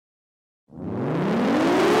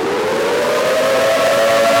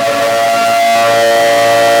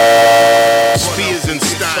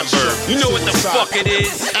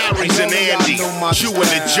Q and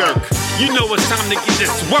the jerk. You know it's time to get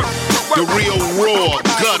this work. The real raw,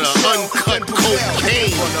 gutter, uncut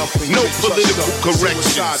cocaine. No political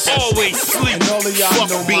corrections. Always sleep.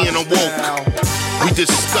 Fuck being awoke. We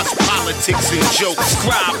discuss politics and jokes.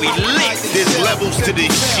 Subscribe, we lit. There's levels to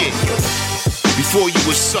this shit. Before you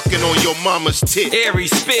was sucking on your mama's tit. Aries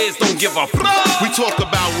Spears don't give a fuck. We talk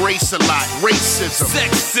about race a lot, racism,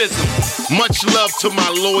 Sexism. Much love to my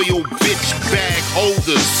loyal bitch bag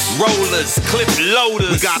holders. Rollers, clip loaders.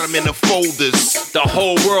 We got them in the folders. The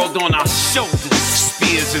whole world on our shoulders.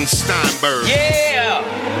 Spears and Steinberg. Yeah.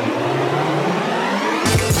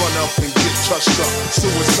 Run up and get touched up,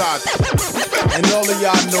 suicide. And all of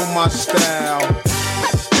y'all know my style.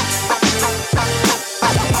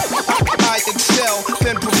 I excel,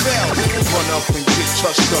 then prevail. Run up and get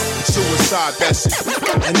touched up, suicide, that's it.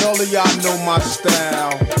 And all of y'all know my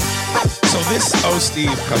style. So this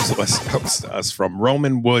Steve comes to us from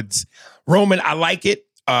Roman Woods. Roman, I like it.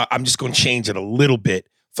 I'm just going to change it a little bit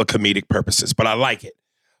for comedic purposes, but I like it.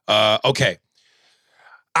 Okay.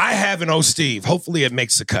 I have an Steve. Hopefully it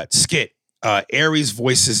makes the cut. Skit. Aries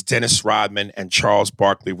voices Dennis Rodman and Charles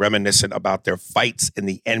Barkley reminiscent about their fights in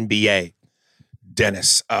the NBA.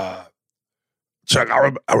 Dennis, Chuck,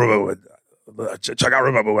 I remember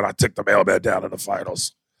when I took the mailman down in the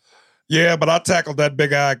finals. Yeah, but I tackled that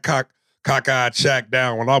big-eyed, cock-eyed Shaq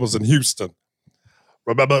down when I was in Houston.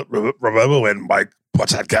 Remember when Mike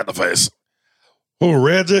punched that cat in the face? Who,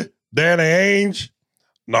 Reggie? Danny Ainge?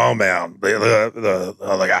 No, man. The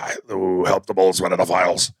other guy who helped the Bulls win in the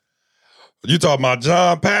finals. You talking about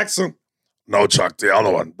John Paxson? No, Chuck, the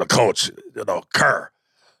other one, the coach, Kerr.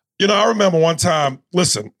 I remember one time,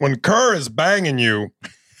 listen, when Kerr is banging you,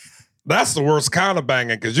 that's the worst kind of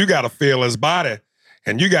banging because you got to feel his body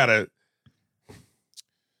and you got to.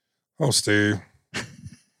 Oh, Steve.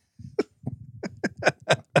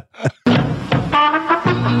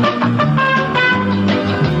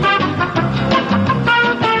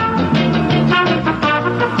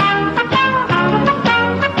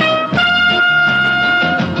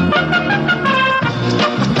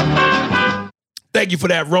 Thank you for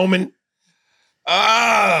that, Roman.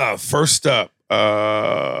 First up.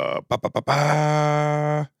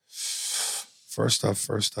 First up.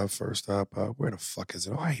 Where the fuck is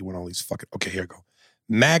it? Oh, I hate when all these fucking. Okay, here we go.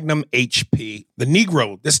 Magnum HP. The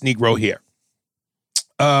Negro. This Negro here.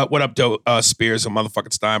 What up, Spears and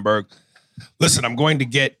motherfucking Steinberg? Listen, I'm going to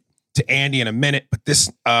get to Andy in a minute, but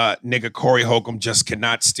this nigga Corey Holcomb just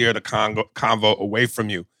cannot steer the convo away from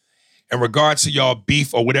you. In regards to y'all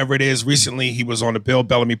beef or whatever it is, recently he was on the Bill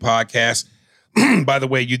Bellamy podcast. By the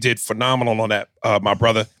way, you did phenomenal on that, my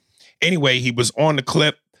brother. Anyway, he was on the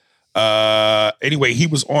clip. He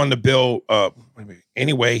was on the Bill.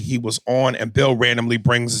 He was on, and Bill randomly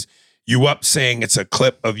brings you up saying it's a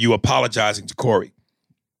clip of you apologizing to Corey.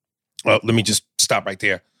 Let me just stop right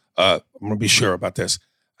there. I'm going to be sure about this.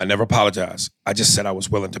 I never apologized. I just said I was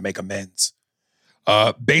willing to make amends.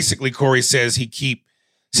 Basically, Corey says he keeps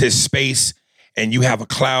his space and you have a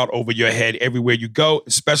cloud over your head everywhere you go,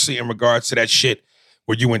 especially in regards to that shit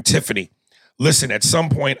with you and Tiffany. Listen, at some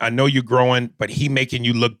point, I know you're growing, but he making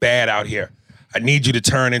you look bad out here. I need you to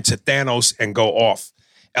turn into Thanos and go off.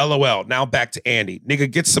 LOL. Now back to Andy. Nigga,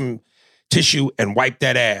 get some tissue and wipe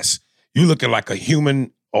that ass. You looking like a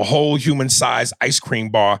whole human-sized ice cream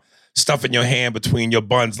bar stuffing your hand between your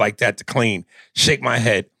buns like that to clean. Shake my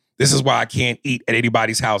head. This is why I can't eat at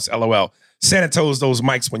anybody's house. LOL. Sanitize those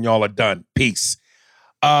mics when y'all are done. Peace.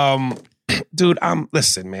 Dude,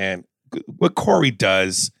 listen, man. What Corey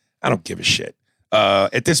does, I don't give a shit.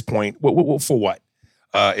 At this point, for what?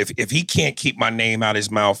 If he can't keep my name out his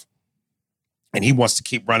mouth and he wants to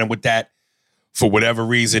keep running with that for whatever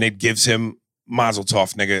reason, it gives him mazel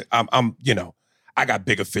tov, nigga. I got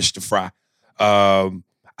bigger fish to fry.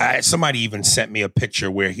 Somebody even sent me a picture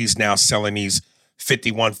where he's now selling these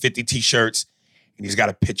 5150 t-shirts. And he's got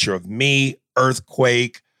a picture of me,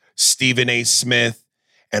 Earthquake, Stephen A. Smith,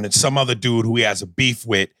 and it's some other dude who he has a beef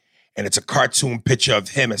with. And it's a cartoon picture of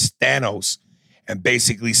him as Thanos and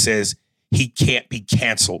basically says he can't be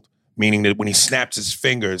canceled, meaning that when he snaps his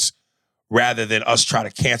fingers, rather than us try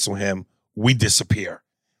to cancel him, we disappear.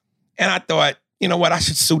 And I thought, you know what? I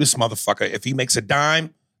should sue this motherfucker. If he makes a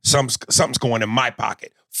dime, something's going in my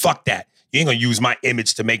pocket. Fuck that. You ain't going to use my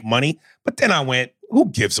image to make money. But then I went, who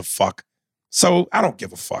gives a fuck? So I don't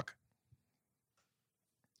give a fuck.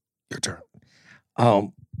 Your turn.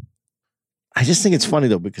 I just think it's funny,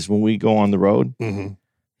 though, because when we go on the road,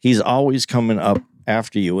 he's always coming up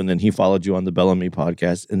after you, and then he followed you on the Bellamy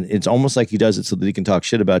podcast, and it's almost like he does it so that he can talk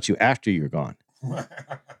shit about you after you're gone.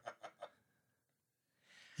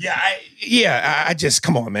 I just,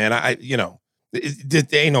 come on, man. There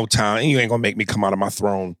ain't no time. You ain't gonna make me come out of my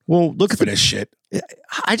throne. Well, look for this shit.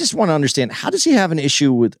 I just want to understand, how does he have an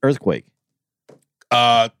issue with Earthquake?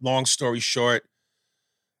 Long story short,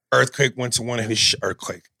 Earthquake went to one of his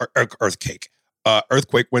Earthquake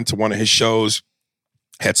went to one of his shows.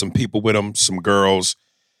 Had some people with him, some girls.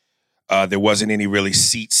 There wasn't any really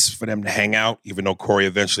seats for them to hang out, even though Corey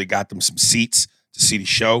eventually got them some seats to see the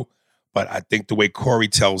show. But I think the way Corey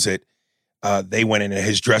tells it, they went into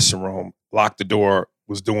his dressing room, locked the door,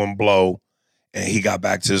 was doing blow, and he got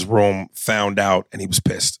back to his room, found out, and he was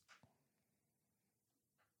pissed.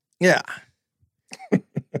 Yeah.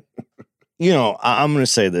 I'm going to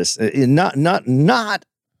say this. I'm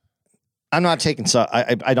not taking,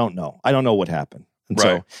 I don't know. I don't know what happened. And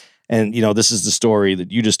right. And this is the story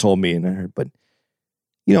that you just told me. But,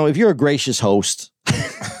 if you're a gracious host.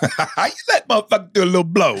 How you let motherfucker do a little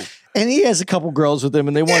blow? And he has a couple girls with him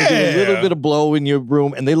and they want to do a little bit of blow in your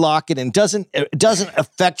room and they lock it and it doesn't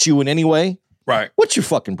affect you in any way. Right. What's your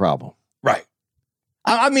fucking problem? Right.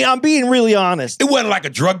 I mean, I'm being really honest. It wasn't like a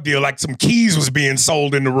drug deal, like some keys was being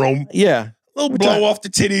sold in the room. Yeah. A little blow off the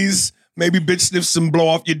titties, maybe bitch sniff some blow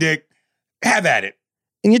off your dick. Have at it.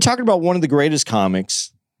 And you're talking about one of the greatest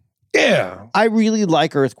comics. Yeah. I really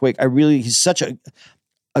like Earthquake. He's such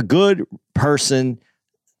a good person,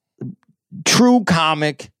 true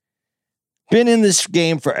comic, been in this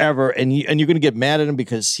game forever, and you're going to get mad at him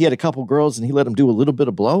because he had a couple girls and he let him do a little bit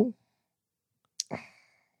of blow?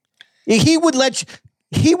 He would let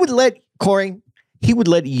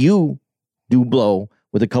you do blow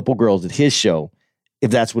with a couple girls at his show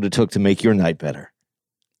if that's what it took to make your night better.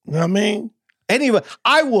 You know what I mean? Anyway,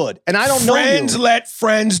 I would, and I don't know you. Friends let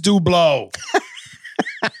friends do blow.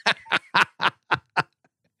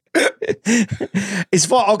 It's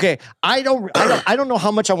far. Okay, I don't know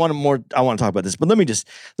how much I want to talk about this, but let me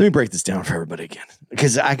break this down for everybody again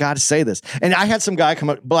because I got to say this. And I had some guy come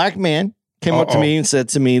up, black man came up to me and said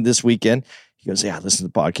to me this weekend, he goes, "Yeah, I listen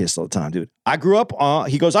to the podcast all the time, dude. I grew up on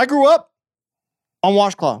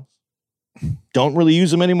washcloths. Don't really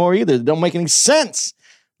use them anymore either. They don't make any sense."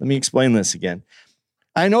 Let me explain this again.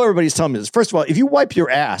 I know everybody's telling me this. First of all, if you wipe your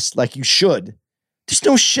ass like you should, there's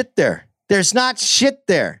no shit there. There's not shit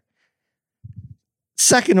there.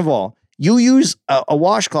 Second of all, you use a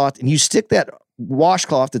washcloth and you stick that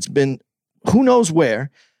washcloth that's been who knows where.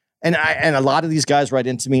 And a lot of these guys write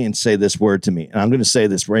into me and say this word to me. And I'm going to say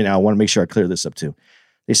this right now. I want to make sure I clear this up too.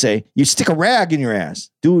 They say, you stick a rag in your ass.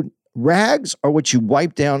 Dude, rags are what you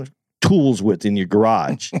wipe down tools with in your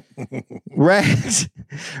garage. Rags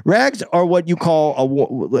are what you call a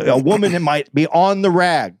woman that might be on the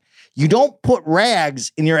rag. You don't put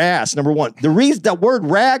rags in your ass, number one. The reason that word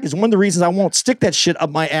rag is one of the reasons I won't stick that shit up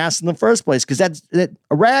my ass in the first place, because a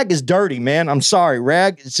rag is dirty, man. I'm sorry.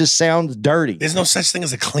 Rag, it just sounds dirty. There's no such thing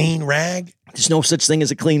as a clean rag? There's no such thing as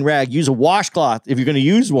a clean rag. Use a washcloth if you're going to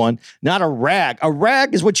use one, not a rag. A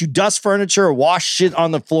rag is what you dust furniture or wash shit on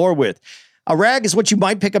the floor with. A rag is what you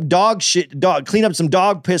might pick up clean up some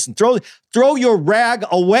dog piss and throw your rag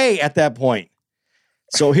away at that point.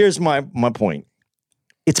 So here's my point.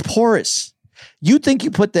 It's porous. You think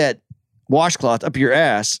you put that washcloth up your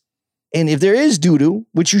ass, and if there is doo-doo,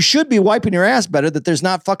 which you should be wiping your ass better, that there's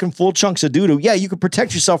not fucking full chunks of doo-doo. Yeah, you can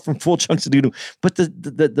protect yourself from full chunks of doo-doo, but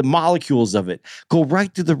the molecules of it go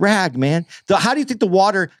right through the rag, man. How do you think the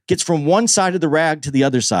water gets from one side of the rag to the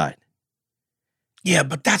other side? Yeah,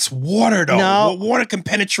 but that's water, though. No. Water can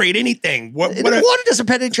penetrate anything. Water doesn't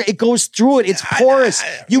penetrate. It goes through it. It's porous.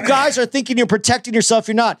 You guys are thinking you're protecting yourself.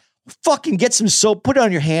 You're not. Fucking get some soap. Put it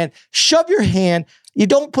on your hand. Shove your hand. You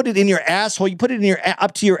don't put it in your asshole. You put it in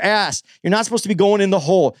up to your ass. You're not supposed to be going in the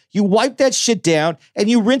hole. You wipe that shit down and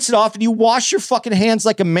you rinse it off and you wash your fucking hands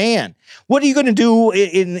like a man. What are you going to do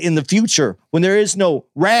in the future when there is no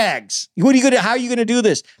rags? How are you going to do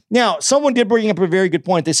this? Now, someone did bring up a very good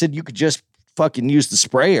point. They said you could just fucking use the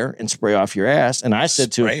sprayer and spray off your ass. And I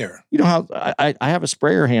said sprayer. You know how I have a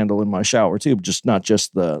sprayer handle in my shower too, not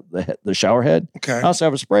just the shower head. Okay. I also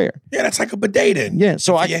have a sprayer. Yeah, that's like a bidet then. Yeah.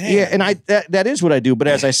 So that is what I do. But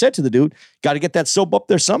as I said to the dude, got to get that soap up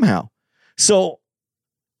there somehow. So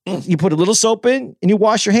you put a little soap in and you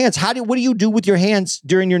wash your hands. What do you do with your hands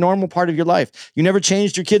during your normal part of your life? You never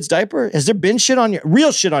changed your kid's diaper? Has there been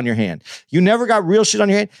real shit on your hand? You never got real shit on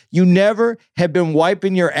your hand? You never have been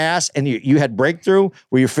wiping your ass and you had breakthrough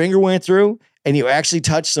where your finger went through and you actually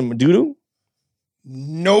touched some doo-doo?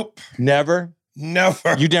 Nope. Never?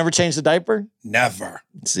 Never. You never changed the diaper? Never.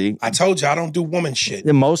 See? I told you I don't do woman shit.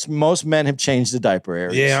 Most men have changed the diaper,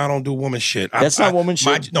 Eric. Yeah, I don't do woman shit. That's not woman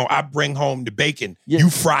shit. No, I bring home the bacon. Yeah. You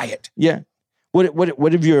fry it. Yeah.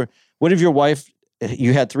 What if your wife,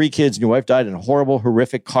 you had 3 kids and your wife died in a horrible,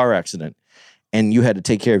 horrific car accident and you had to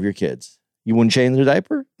take care of your kids, you wouldn't change their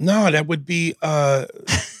diaper? No, that would be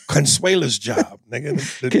Consuela's job,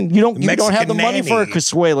 nigga. You don't have the money for a nanny.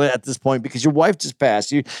 Consuela at this point because your wife just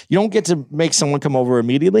passed. You don't get to make someone come over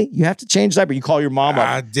immediately. You have to change diaper. You call your mom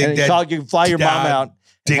up. You fly your mom out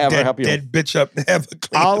and have her help you. Dead bitch up and have her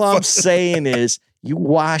clean All the I'm fuck- saying is you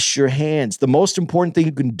wash your hands. The most important thing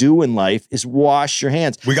you can do in life is wash your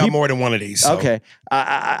hands. We got more than one of these. So. Okay.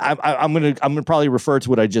 I'm gonna probably refer to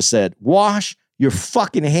what I just said. Wash your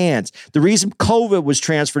fucking hands. The reason COVID was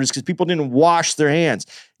transferred is because people didn't wash their hands.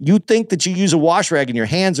 You think that you use a wash rag and your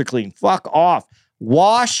hands are clean. Fuck off.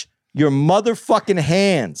 Wash your motherfucking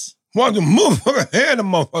hands. Watch the motherfucker hand, the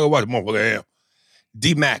motherfucker, watch the motherfucker hand.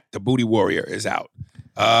 D-Mac, the Booty Warrior, is out.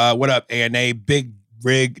 What up, ANA? Big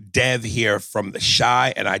Rig Dev here from the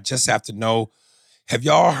Shy, and I just have to know, have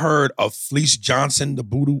y'all heard of Fleece Johnson, the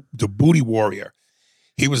Booty Warrior?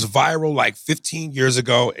 He was viral like 15 years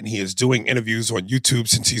ago, and he is doing interviews on YouTube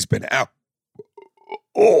since he's been out.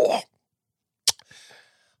 Oh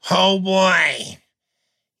boy.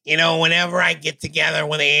 You know, whenever I get together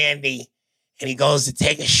with Andy and he goes to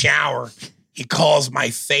take a shower, he calls my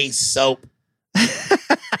face soap.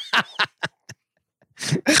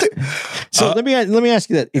 So let me ask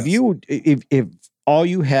you that. If all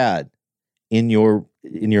you had in your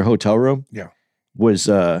hotel room was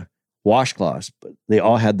washcloths, but they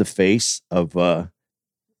all had the face of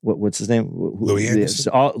what's his name? Louis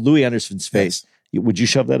Anderson. Louis Anderson's face. Would you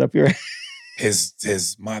shove that up your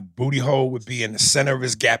my booty hole would be in the center of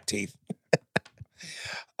his gap teeth.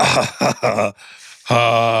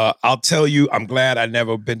 I'll tell you, I'm glad I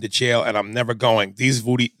never been to jail and I'm never going. These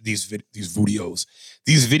videos,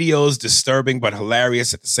 disturbing but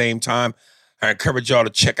hilarious at the same time. I encourage y'all to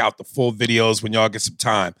check out the full videos when y'all get some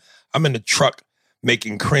time. I'm in the truck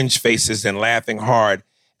making cringe faces and laughing hard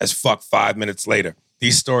as fuck 5 minutes later.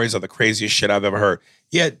 These stories are the craziest shit I've ever heard.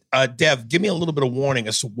 Yeah, Dev, give me a little bit of warning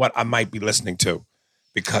as to what I might be listening to,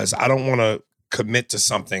 because I don't want to commit to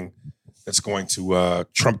something that's going to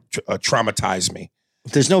traumatize me.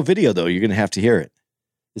 There's no video though. You're gonna have to hear it.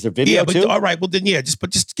 Is there video too? All right. Well, then, yeah.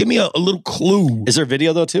 Just give me a little clue. Is there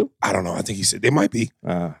video though too? I don't know. I think he said there might be.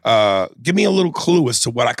 Give me a little clue as to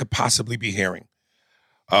what I could possibly be hearing.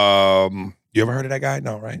 You ever heard of that guy?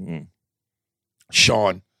 No, right? Mm-hmm.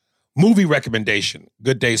 Sean. Movie recommendation.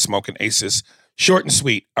 Good day, Smoking Aces. Short and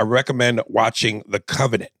sweet. I recommend watching The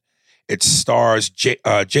Covenant. It stars Jake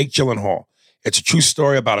Gyllenhaal. It's a true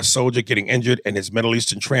story about a soldier getting injured and his Middle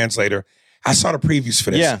Eastern translator. I saw the previews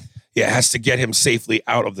for this. Yeah, has to get him safely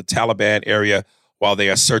out of the Taliban area while they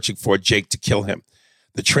are searching for Jake to kill him.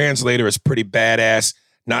 The translator is pretty badass,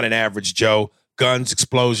 not an average Joe. Guns,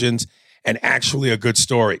 explosions, and actually a good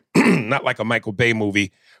story. Not like a Michael Bay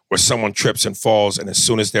movie where someone trips and falls, and as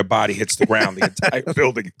soon as their body hits the ground, the entire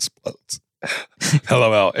building explodes.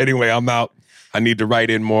 LOL. Anyway, I'm out. I need to write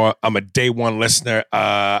in more. I'm a day one listener.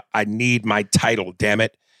 I need my title, damn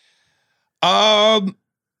it.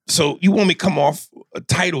 So you want me to come off a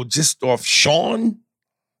title just off Shaun?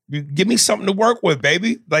 You give me something to work with,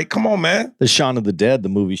 baby. Like, come on, man. the Shaun of the Dead, the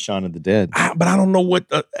movie Shaun of the Dead. But I don't know what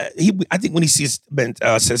I think when he says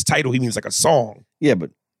title, he means like a song. Yeah, but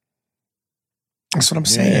That's what I'm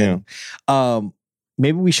saying. yeah.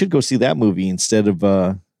 Maybe we should go see that movie instead of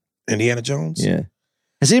Indiana Jones. yeah.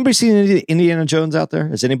 Has anybody seen Indiana Jones out there?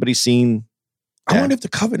 Has anybody seen? I wonder if The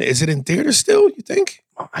Covenant, is it in theater still, you think?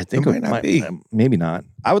 I think It might not be. Maybe not.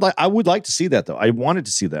 I would like to see that though. I wanted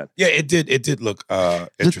to see that. Yeah, it did look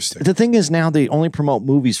interesting. The thing is now they only promote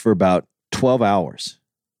movies for about 12 hours.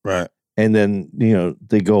 Right. And then,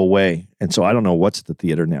 they go away. And so I don't know what's at the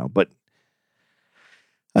theater now, but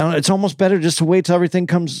I don't know, it's almost better just to wait till everything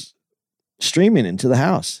comes streaming into the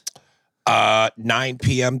house. 9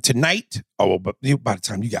 p.m. tonight. Oh, well, but by the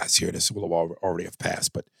time you guys hear this, it will already have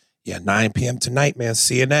passed. But yeah, 9 p.m. tonight, man.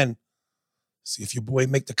 CNN. See if your boy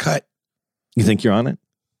make the cut. You think you're on it?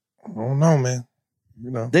 I don't know, man.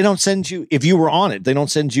 They don't send you, if you were on it, they don't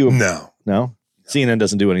send you. No. CNN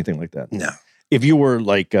doesn't do anything like that. No. If you were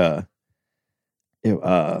like, I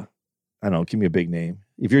don't know, give me a big name.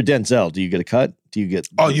 If you're Denzel, do you get a cut? Do you get?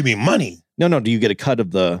 Oh, you mean money? No. Do you get a cut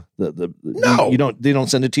of the? No. You don't. They don't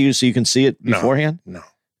send it to you so you can see it beforehand. No.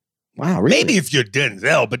 Wow. Really? Maybe if you're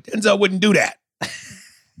Denzel, but Denzel wouldn't do that.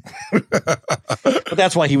 But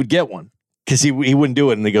that's why he would get one, because he wouldn't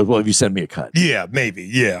do it, and he goes, "Well, if you send me a cut." Yeah, maybe.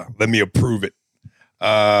 Yeah, let me approve it.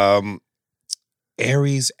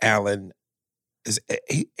 Aries Allen is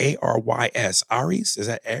Arys. Aries, is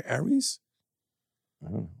that Aries?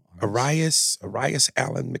 Arias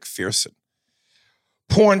Allen McPherson.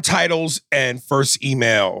 Porn titles and first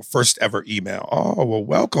ever email. Oh, well,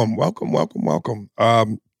 welcome.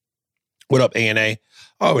 What up, A&A?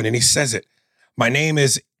 Oh, and then he says it. My name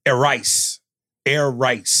is Eris.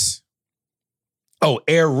 Eris. Oh,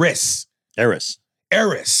 Eris. Eris.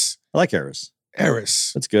 Eris. I like Eris.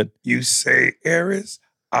 Eris. That's good. You say Eris,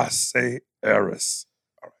 I say Eris.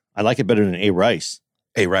 I like it better than A Rice.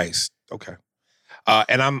 A Rice. Okay.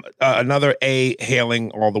 And I'm another A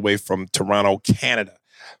hailing all the way from Toronto, Canada.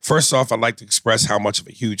 First off, I'd like to express how much of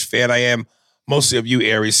a huge fan I am, mostly of you,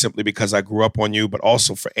 Aries, simply because I grew up on you, but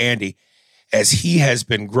also for Andy, as he has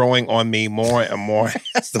been growing on me more and more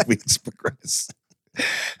as the weeks progress.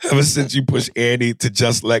 Ever since you pushed Andy to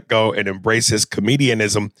just let go and embrace his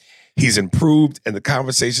comedianism, he's improved, and the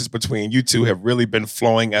conversations between you two have really been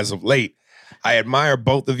flowing as of late. I admire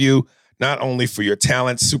both of you, not only for your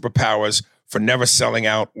talents, superpowers, for never selling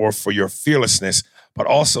out, or for your fearlessness, but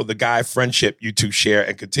also the guy friendship you two share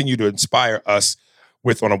and continue to inspire us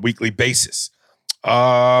with on a weekly basis.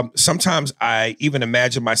 Sometimes I even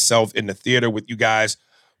imagine myself in the theater with you guys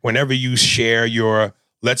whenever you share your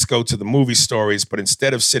let's go to the movie stories, but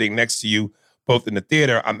instead of sitting next to you both in the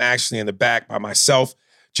theater, I'm actually in the back by myself,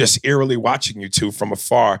 just eerily watching you two from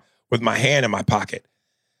afar with my hand in my pocket.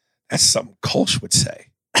 That's something Kolsch would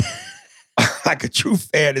say. Like a true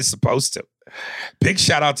fan is supposed to. Big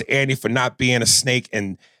shout out to Andy for not being a snake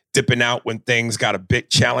and dipping out when things got a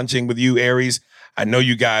bit challenging with you, Aries. I know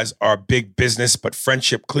you guys are big business, but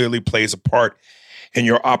friendship clearly plays a part in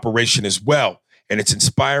your operation as well. And it's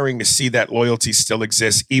inspiring to see that loyalty still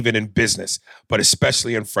exists, even in business, but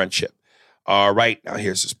especially in friendship. All right, now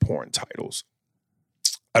here's his porn titles.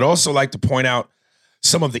 I'd also like to point out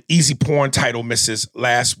some of the easy porn title misses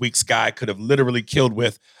last week's guy could have literally killed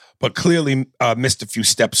with, but clearly missed a few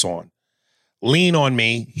steps on. Lean on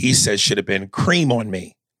me, he says, should have been cream on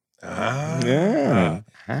me. Yeah.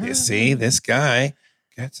 You see, this guy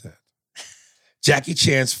gets it. Jackie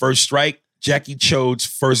Chan's first strike, Jackie Chode's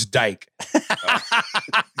first dyke.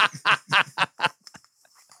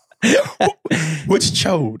 What's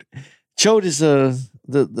chode? Chode is the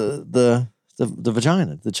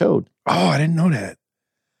vagina, the chode. Oh, I didn't know that.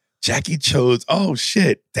 Jackie Chode's. Oh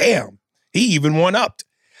shit! Damn, he even one-upped.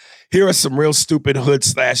 Here are some real stupid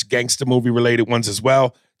hood/gangster movie related ones as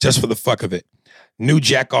well, just for the fuck of it. New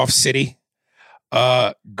Jack Off City.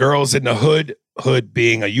 Girls in the Hood. Hood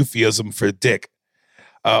being a euphemism for dick.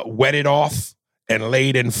 Wet It Off and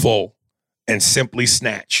Laid in Full and Simply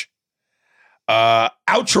Snatch.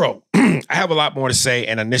 Outro. I have a lot more to say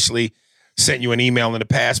and initially sent you an email in the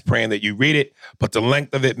past praying that you read it, but the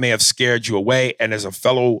length of it may have scared you away. And as a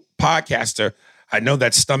fellow podcaster, I know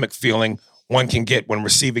that stomach feeling one can get when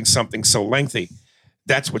receiving something so lengthy.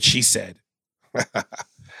 That's what she said.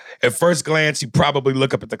 At first glance, you probably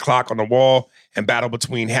look up at the clock on the wall and battle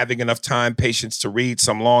between having enough time, patience to read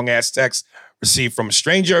some long-ass text received from a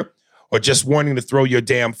stranger, or just wanting to throw your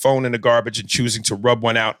damn phone in the garbage and choosing to rub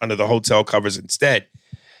one out under the hotel covers instead.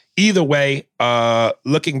 Either way,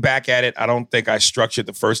 looking back at it, I don't think I structured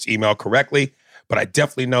the first email correctly, but I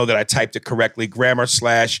definitely know that I typed it correctly,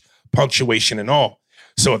 grammar/punctuation and all.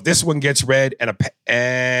 So if this one gets read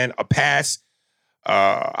and a pass,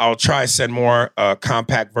 I'll try to send more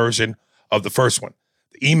compact version of the first one.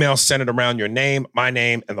 The email centered around your name, my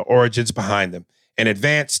name, and the origins behind them. In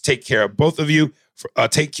advance, take care of both of you.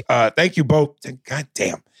 Thank you both. God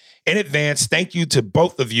damn. In advance, thank you to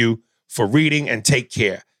both of you for reading and take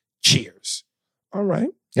care. Cheers. All right.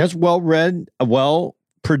 That's well read, well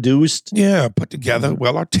produced. Yeah, put together,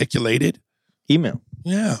 well articulated. Email.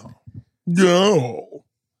 Yeah. No.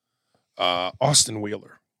 Austin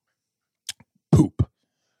Wheeler. Poop.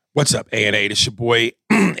 What's up, A&A? This your boy,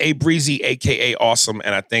 A Breezy, a.k.a. Awesome.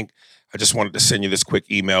 And I think I just wanted to send you this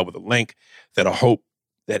quick email with a link that I hope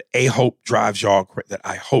drives y'all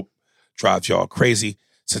crazy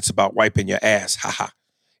since it's about wiping your ass. Haha.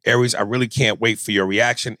 Aries, I really can't wait for your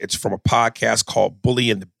reaction. It's from a podcast called Bully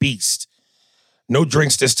and the Beast. No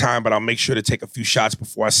drinks this time, but I'll make sure to take a few shots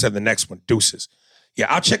before I send the next one. Deuces. Yeah,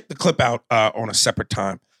 I'll check the clip out on a separate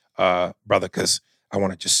time, brother, because I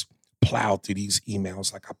want to just plow through these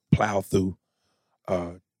emails like I plow through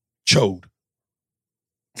Chode.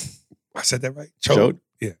 I said that right? Chode?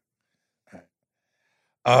 Yeah.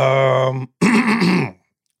 All right.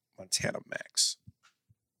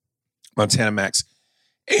 Montana Max.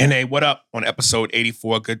 A&A, what up? On episode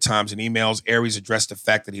 84, Good Times and Emails, Aries addressed the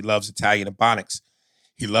fact that he loves Italian Ebonics.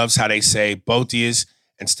 He loves how they say both of yous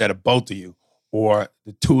instead of both of you, or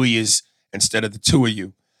the two of yous instead of the two of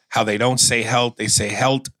you. How they don't say health, they say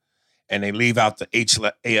health, and they leave out the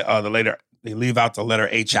letter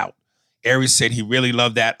H out. Aries said he really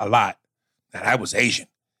loved that a lot. Now that was Asian.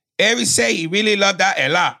 Aries said he really loved that a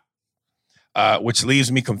lot. which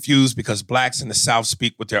leaves me confused because blacks in the South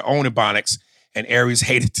speak with their own Ebonics and Aries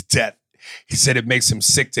hate it to death. He said it makes him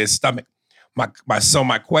sick to his stomach.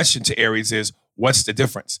 My question to Aries is, what's the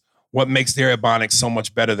difference? What makes their Ebonics so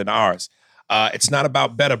much better than ours? It's not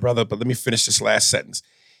about better, brother, but let me finish this last sentence.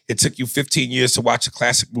 It took you 15 years to watch a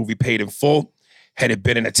classic movie paid in full. Had it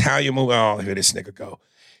been an Italian movie, oh, here this nigga go.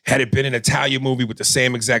 Had it been an Italian movie with the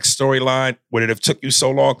same exact storyline, would it have took you so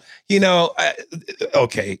long?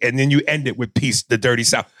 Okay. And then you end it with peace, the dirty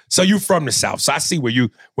South. So you from the South. So I see where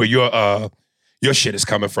your shit is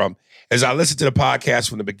coming from. As I listen to the podcast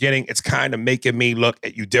from the beginning, it's kind of making me look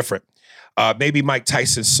at you different. Maybe Mike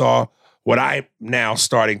Tyson saw what I'm now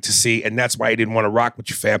starting to see, and that's why he didn't want to rock with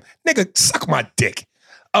you, fam. Nigga, suck my dick.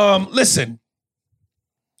 Listen.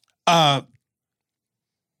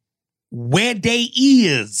 Where they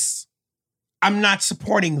is, I'm not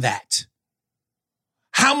supporting that.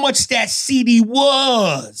 How much that CD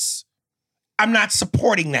was, I'm not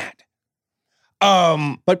supporting that.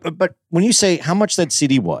 But when you say how much that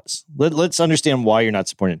CD was, let's understand why you're not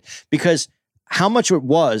supporting it. Because how much it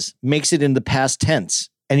was makes it in the past tense.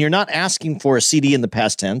 And you're not asking for a CD in the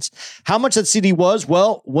past tense. How much that CD was?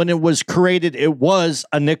 Well, when it was created, it was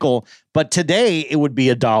a nickel. But today, it would be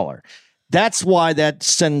 $1. That's why that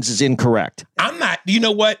sentence is incorrect. I'm not, you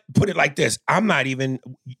know what? Put it like this.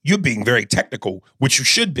 You're being very technical, which you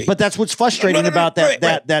should be. But that's what's frustrating about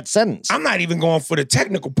that sentence. I'm not even going for the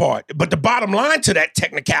technical part. But the bottom line to that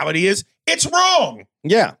technicality is it's wrong.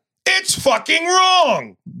 Yeah. It's fucking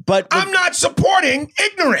wrong. But I'm not supporting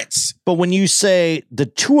ignorance. But when you say the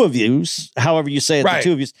two of yous, however you say it, Right. the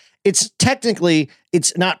two of yous,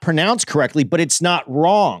 it's not pronounced correctly, but it's not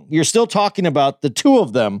wrong. You're still talking about the two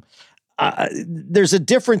of them. There's a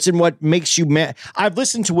difference in what makes you mad. I've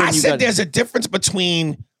listened to when there's a difference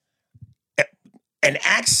between an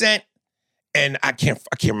accent and I can't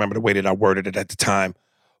remember the way that I worded it at the time,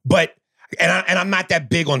 but I'm not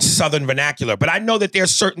that big on Southern vernacular, but I know that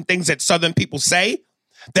there's certain things that Southern people say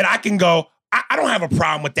that I can go, I don't have a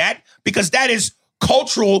problem with that because that is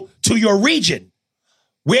cultural to your region.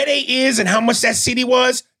 Where they is and how much that city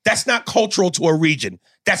was, that's not cultural to a region.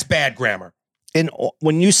 That's bad grammar. And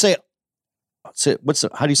when you say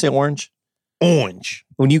how do you say orange? Orange.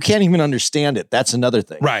 When you can't even understand it, that's another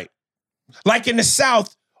thing. Right. Like in the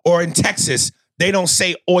South or in Texas, they don't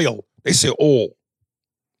say oil. They say oil.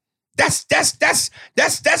 That's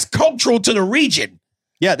cultural to the region.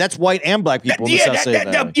 Yeah, that's white and black people in the South say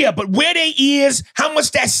that. Yeah, but where they is, how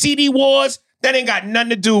much that CD was, that ain't got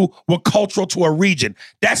nothing to do with cultural to a region.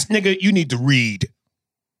 That's nigga, you need to read.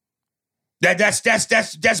 That's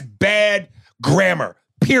bad grammar.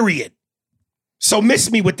 Period. So miss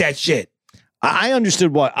me with that shit. I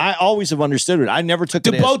understood what I always have understood it. I never took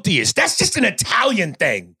the both of yous. That's just an Italian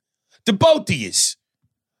thing. The both of yous.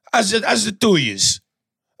 As the two of yous.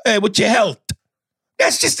 Hey, with your health.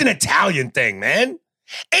 That's just an Italian thing, man.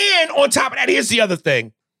 And on top of that, here's the other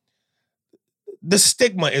thing. The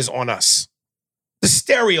stigma is on us. The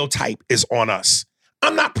stereotype is on us.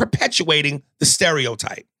 I'm not perpetuating the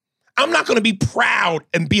stereotype. I'm not going to be proud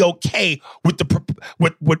and be okay with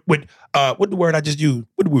what the word I just used?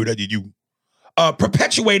 What the word I did use?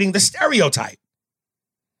 Perpetuating the stereotype,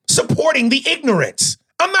 supporting the ignorance.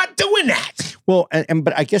 I'm not doing that. Well,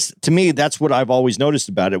 but I guess to me that's what I've always noticed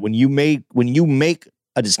about it. When you make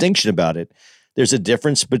a distinction about it, there's a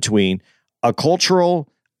difference between a cultural.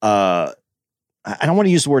 I don't want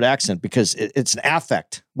to use the word accent because it's an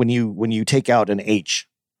affect when you take out an H.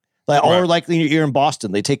 Like, right. Or like you're in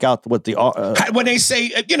Boston, they take out what the when they say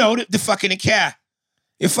the fucking cat,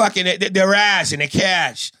 you're fucking their ass and their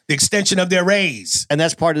cash, the extension of their rays, and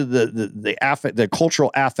that's part of the affect, the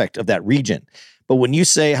cultural affect of that region. But when you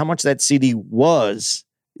say how much that CD was,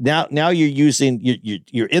 now you're using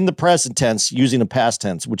you're in the present tense using a past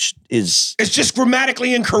tense, which is it's just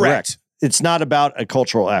grammatically incorrect. It's not about a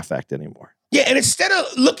cultural affect anymore. Yeah, and instead of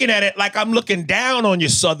looking at it like I'm looking down on your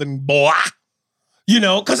Southern boy.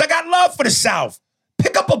 Because I got love for the South.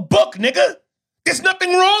 Pick up a book, nigga. There's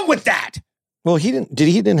nothing wrong with that. Well, he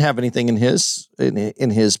didn't have anything in his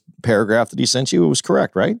paragraph that he sent you. It was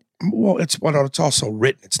correct, right? Well, it's also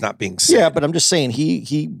written. It's not being said. Yeah, but I'm just saying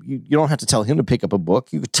you don't have to tell him to pick up a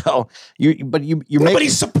book. You could tell but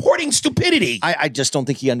he's supporting stupidity. I just don't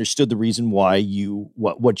think he understood the reason why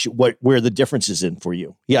where the difference is in for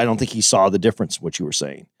you. Yeah, I don't think he saw the difference in what you were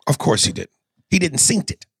saying. Of course he did. He didn't sync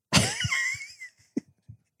it.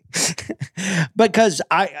 Because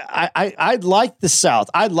I like the South.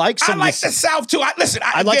 I like the South too.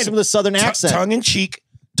 I like some of the Southern accent. Tongue in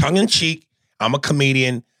cheek. I'm a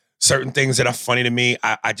comedian. Certain things that are funny to me,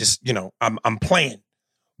 I just, I'm playing.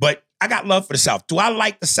 But I got love for the South. Do I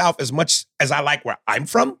like the South as much as I like where I'm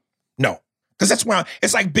from? No. Because that's where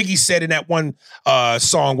it's like Biggie said in that one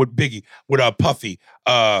song with Biggie, with Puffy.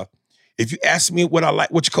 If you ask me what I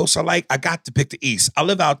like, which coast I like, I got to pick the East. I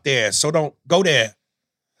live out there, so don't go there.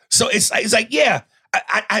 So it's like, yeah,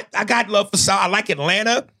 I got love for South. I like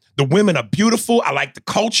Atlanta. The women are beautiful. I like the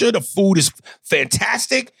culture. The food is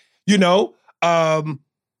fantastic. You know,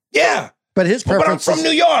 yeah. But his But I'm preference from is-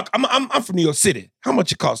 New York. I'm from New York City. How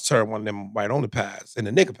much it costs to turn one of them white only pads and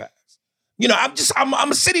the nigga pads? You know,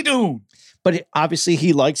 I'm a city dude. But obviously,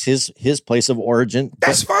 he likes his place of origin.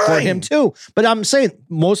 That's for fine. him too. But I'm saying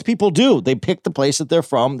most people do. They pick the place that they're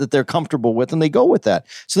from, that they're comfortable with, and they go with that.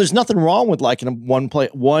 So there's nothing wrong with liking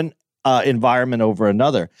one environment over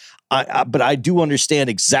another. But I do understand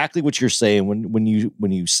exactly what you're saying when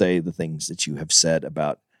you say the things that you have said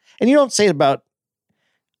about, and you don't say it about.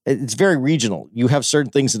 It's very regional. You have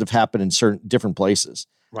certain things that have happened in certain different places.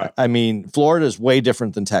 Right. I mean, Florida is way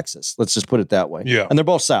different than Texas. Let's just put it that way. Yeah. And they're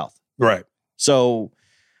both South. Right. So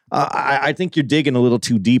I think you're digging a little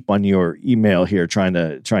too deep on your email here, trying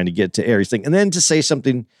to get to Aries thing, and then to say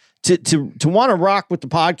something to want to rock with the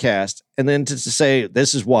podcast, and then to say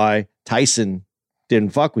this is why Tyson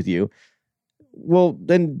didn't fuck with you. Well,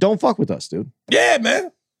 then don't fuck with us, dude. Yeah,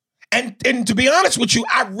 man. And to be honest with you,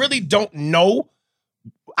 I really don't know.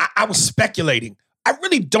 I was speculating. I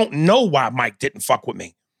really don't know why Mike didn't fuck with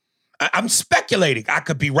me. I'm speculating. I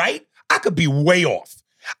could be right. I could be way off.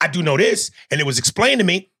 I do know this, and it was explained to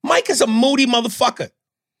me, Mike is a moody motherfucker.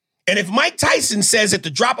 And if Mike Tyson says at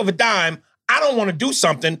the drop of a dime, I don't want to do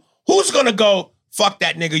something, who's going to go, fuck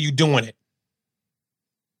that nigga, you doing it?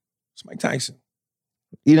 It's Mike Tyson.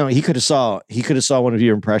 You know, he could have saw one of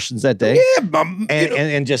your impressions that day. Yeah,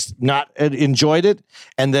 And just not enjoyed it.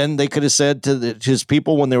 And then they could have said to his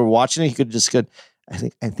people when they were watching it, he could have just said, I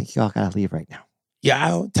think y'all gotta leave right now. yeah, I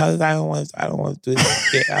don't want to do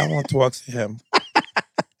this. Yeah, I don't want to talk to him.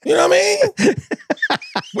 You know what I mean?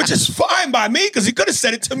 Which is fine by me, because he could have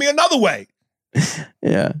said it to me another way.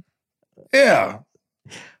 Yeah. Yeah.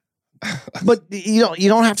 But you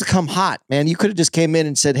don't have to come hot, man. You could have just came in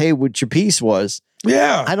and said, hey, what your piece was.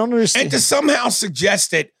 Yeah. I don't understand. And to somehow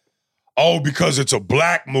suggest that, because it's a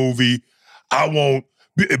black movie, I won't,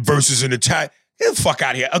 versus an Italian. Get the fuck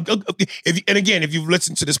out of here. If you've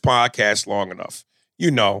listened to this podcast long enough, you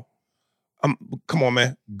know, come on,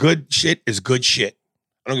 man. Good shit is good shit.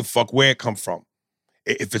 I don't give a fuck where it come from.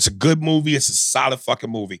 If it's a good movie, it's a solid fucking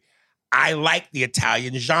movie. I like the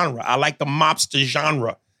Italian genre. I like the mobster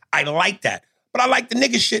genre. I like that. But I like the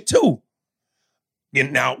nigga shit too.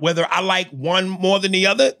 And now, whether I like one more than the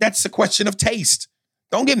other, that's a question of taste.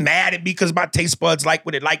 Don't get mad at me because my taste buds like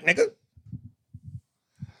what it like, nigga.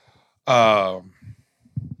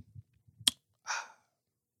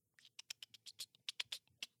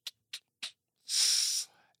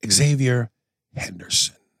 Xavier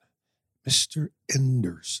Henderson. Mr.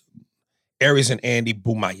 Henderson. Aries and Andy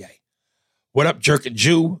Boumaye. What up, Jerkin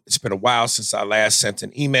Jew? It's been a while since I last sent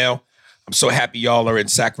an email. I'm so happy y'all are in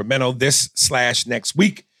Sacramento this/next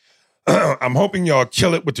week. I'm hoping y'all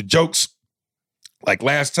kill it with the jokes. Like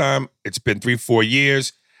last time, it's been 3-4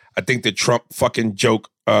 years. I think the Trump fucking joke,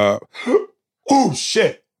 oh,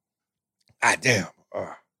 shit. Ah, damn.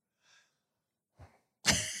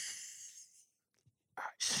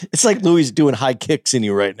 It's like Louis doing high kicks in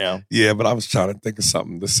you right now. Yeah, but I was trying to think of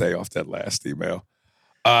something to say off that last email.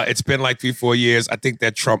 It's been like 3-4 years. I think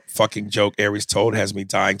that Trump fucking joke Aries told has me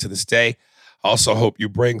dying to this day. I also hope you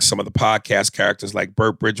bring some of the podcast characters like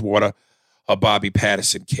Burt Bridgewater or Bobby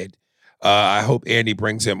Patterson kid. I hope Andy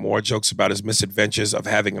brings in more jokes about his misadventures of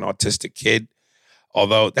having an autistic kid.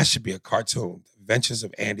 Although that should be a cartoon.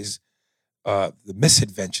 The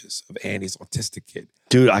misadventures of Andy's autistic kid.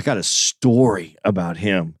 Dude, I got a story about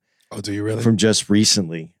him. Oh, do you really? From just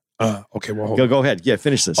recently. Okay, well, hold on. Go ahead. Yeah,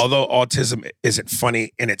 finish this. Although autism isn't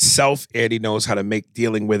funny in itself, Andy knows how to make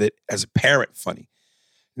dealing with it as a parent funny.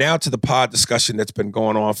 Now to the pod discussion that's been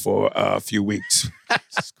going on for a few weeks.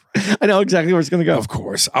 I know exactly where it's going to go. Of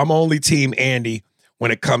course. I'm only team Andy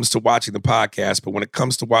when it comes to watching the podcast, but when it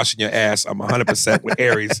comes to washing your ass, I'm 100% with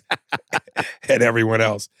Aries and everyone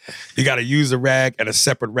else. You got to use a rag and a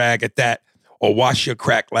separate rag at that, or wash your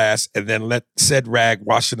crack glass and then let said rag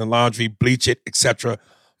wash in the laundry, bleach it, etc.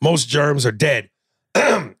 Most germs are dead.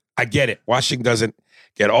 I get it. Washing doesn't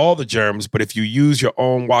get all the germs, but if you use your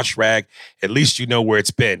own wash rag, at least you know where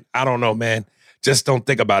it's been. I don't know, man. Just don't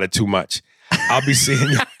think about it too much. I'll be seeing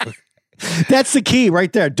you. That's the key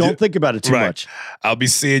right there. Don't think about it too much. I'll be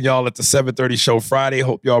seeing y'all at the 7:30 show Friday.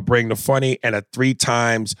 Hope y'all bring the funny and a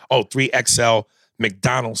 3XL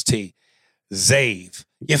McDonald's tea. Zave.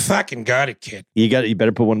 You fucking got it, kid. You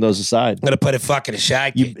better put one of those aside. I'm gonna put it fucking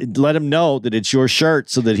aside, You kid. let him know that it's your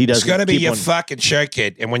shirt so that he doesn't. It's gonna be keep your one. fucking shirt,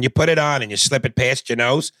 kid. And when you put it on and you slip it past your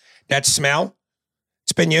nose, that smell,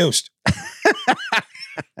 it's been used.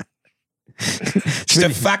 It's to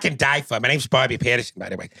fucking die for. My name's Bobby Patterson, by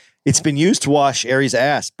the way. It's been used to wash Aries'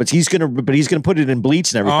 ass, but he's gonna put it in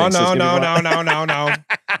bleach and everything. Oh so no, it's no, gonna be no, no, no, no.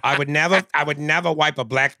 I would never wipe a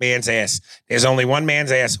black man's ass. There's only one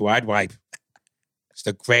man's ass who I'd wipe. It's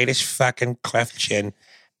the greatest fucking cleft chin,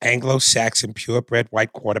 Anglo-Saxon purebred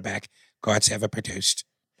white quarterback God's ever produced.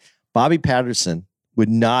 Bobby Patterson would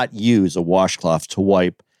not use a washcloth to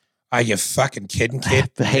wipe Are you fucking kidding, kid?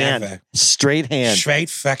 the hand, Never. straight hand. Straight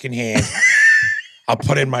fucking hand. I'll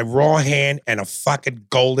put in my raw hand and a fucking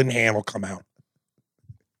golden hand will come out.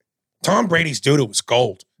 Tom Brady's doo-doo was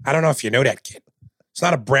gold. I don't know if you know that, kid. It's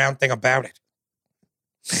not a brown thing about it.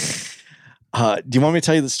 Do you want me to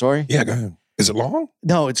tell you the story? Yeah, go ahead. Is it long?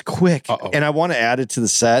 No, it's quick, Uh-oh. and I want to add it to the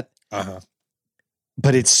set. Uh-huh.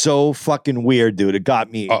 But it's so fucking weird, dude. It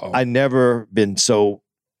got me. Uh-oh. I never been so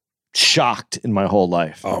shocked in my whole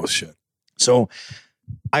life. Oh, shit. So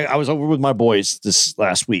I was over with my boys this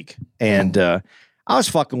last week, and I was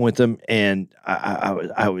fucking with them, and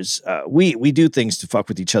I was we do things to fuck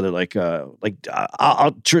with each other,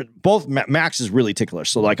 both Max is really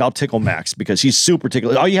ticklish, so like I'll tickle Max because he's super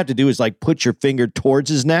ticklish. All you have to do is like put your finger towards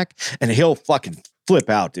his neck, and he'll fucking flip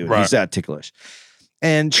out, dude. Right. He's that ticklish.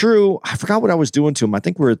 And True, I forgot what I was doing to him. I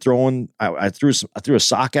think we were throwing. I threw a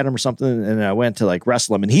sock at him or something, and I went to like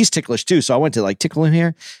wrestle him, and he's ticklish too. So I went to like tickle him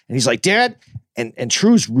here, and he's like, "Dad." And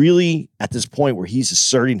True's really at this point where he's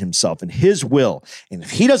asserting himself and his will. And if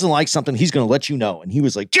he doesn't like something, he's going to let you know. And he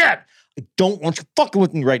was like, Dad, I don't want you fucking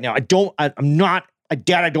with me right now. I'm not,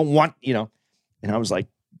 Dad, I don't want, you know. And I was like,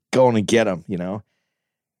 going to get him, you know.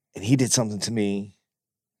 And he did something to me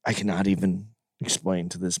I cannot even explain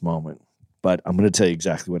to this moment. But I'm going to tell you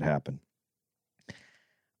exactly what happened.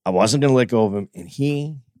 I wasn't going to let go of him. And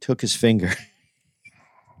he took his finger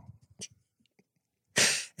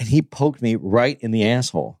and he poked me right in the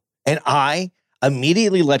asshole. And I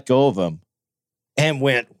immediately let go of him and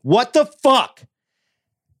went, what the fuck?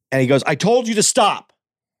 And he goes, I told you to stop.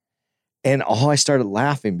 And I started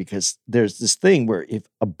laughing because there's this thing where if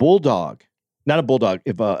a bulldog, not a bulldog,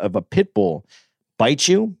 if a pit bull bites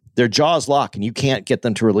you, their jaws lock and you can't get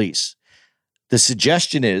them to release. The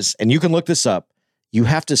suggestion is, and you can look this up, you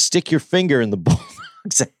have to stick your finger in the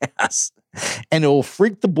bulldog's ass and it will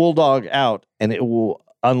freak the bulldog out and it will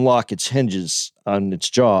unlock its hinges on its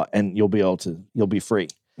jaw and you'll be free.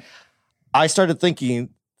 I started thinking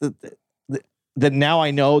that now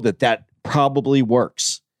I know that probably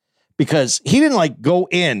works because he didn't like go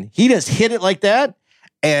in. He just hit it like that.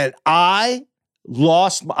 And I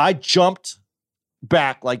jumped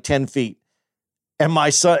back like 10 feet and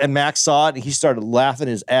my son and Max saw it and he started laughing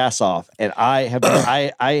his ass off. And I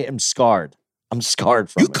am scarred. I'm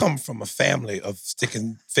scarred from it. You come from a family of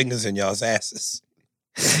sticking fingers in y'all's asses.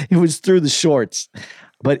 It was through the shorts,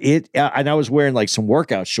 but and I was wearing like some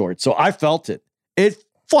workout shorts. So I felt it. It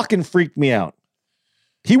fucking freaked me out.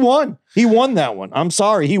 He won. He won that one. I'm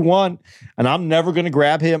sorry. He won. And I'm never going to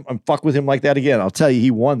grab him and fuck with him like that again. I'll tell you,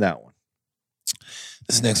 he won that one.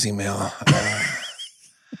 This next email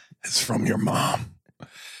is from your mom.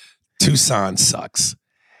 Tucson sucks.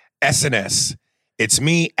 SNS. It's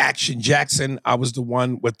me, Action Jackson. I was the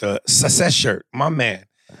one with the success shirt. My man.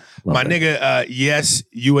 Love My it. nigga, yes,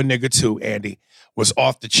 you a nigga too, Andy, was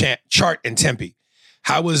off the chart in Tempe.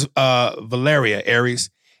 How was Valeria,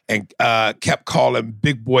 Aries? And kept calling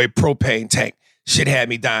big boy propane tank. Shit had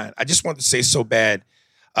me dying. I just wanted to say so bad,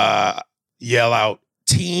 yell out,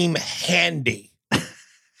 Team Handy.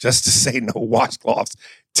 Just to say no washcloths.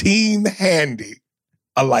 Team Handy.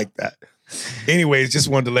 I like that. Anyways, just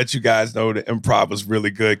wanted to let you guys know the improv was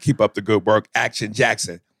really good. Keep up the good work. Action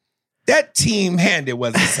Jackson. That Team Handy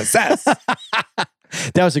was a success. That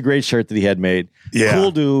was a great shirt that he had made. Yeah. Cool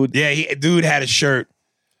dude. Yeah, dude had a shirt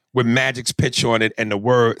with Magic's picture on it and the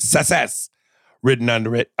word success written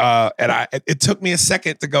under it. And it took me a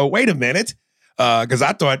second to go, wait a minute. Because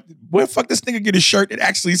I thought, where the fuck this nigga get a shirt that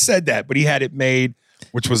actually said that? But he had it made,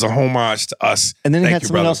 which was a homage to us. And then he Thank had you,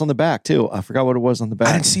 something brother. else on the back too. I forgot what it was on the back.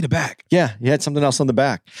 I didn't see the back. Yeah, he had something else on the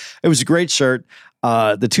back. It was a great shirt.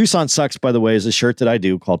 The Tucson Sucks, by the way, is a shirt that I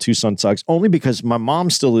do called Tucson Sucks, only because my mom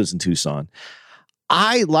still lives in Tucson.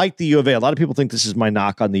 I like the U of A. A lot of people think this is my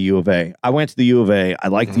knock on the U of A. I went to the U of A. I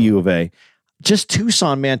like the U of A. Just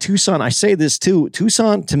Tucson, man. Tucson, I say this too.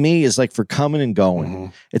 Tucson, to me, is like for coming and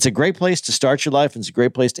going. It's a great place to start your life and it's a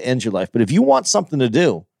great place to end your life. But if you want something to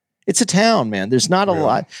do, It's a town, man. There's not a Really?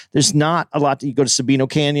 lot. There's not a lot. You go to Sabino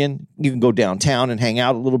Canyon. You can go downtown and hang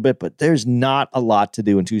out a little bit, but there's not a lot to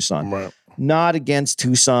do in Tucson. Right. Not against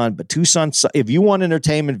Tucson, but Tucson, if you want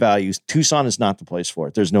entertainment values, Tucson is not the place for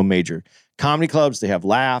it. There's no major comedy clubs. They have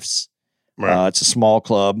laughs. Right. It's a small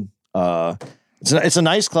club. It's a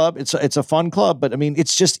nice club. It's a fun club, but I mean,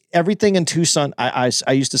 it's just everything in Tucson. I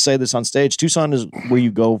used to say this on stage. Tucson is where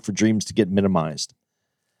you go for dreams to get minimized.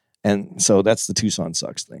 And so that's the Tucson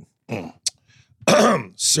sucks thing.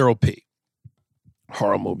 Cyril P.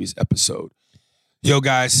 Horror movies episode. Yo,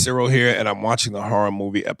 guys, Cyril here, and I'm watching the horror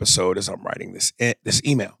movie episode as I'm writing this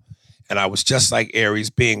email. And I was just like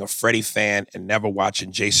Aries, being a Freddy fan and never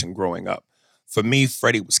watching Jason growing up. For me,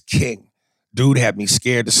 Freddy was king. Dude had me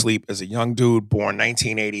scared to sleep as a young dude, born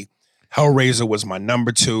 1980. Hellraiser was my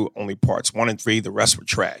number 2, only parts 1 and 3. The rest were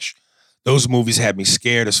trash. Those movies had me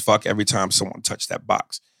scared as fuck every time someone touched that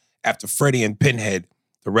box. After Freddy and Pinhead,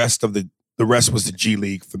 the rest was the G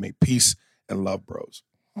League for me. Peace and love, bros.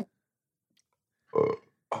 Oh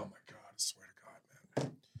my God! I swear to God,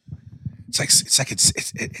 man.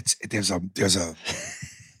 There's a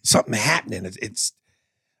something happening. It's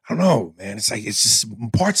I don't know, man. It's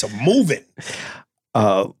just parts are moving.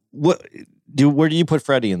 Where do you put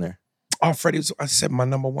Freddy in there? Oh, Freddy I said my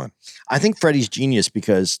number 1. I think Freddy's genius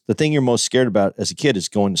because the thing you're most scared about as a kid is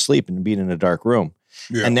going to sleep and being in a dark room.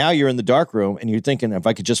 Yeah. And now you're in the dark room and you're thinking, if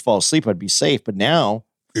I could just fall asleep, I'd be safe. But now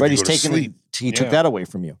Freddy's took that away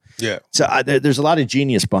from you. Yeah. So there's a lot of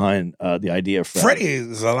genius behind the idea of Freddy. Freddy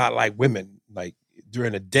is a lot like women. Like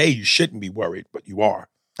during the day, you shouldn't be worried, but you are.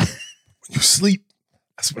 When you sleep,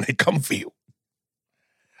 that's when they come for you.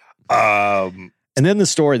 And then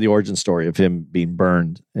the origin story of him being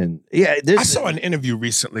burned. And yeah, I saw an interview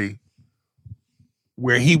recently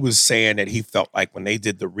where he was saying that he felt like when they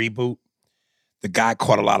did the reboot, the guy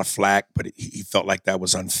caught a lot of flack, but he felt like that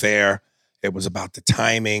was unfair. It was about the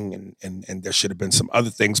timing and there should have been some other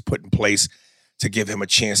things put in place to give him a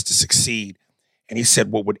chance to succeed. And he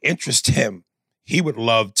said what would interest him, he would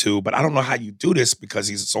love to, but I don't know how you do this because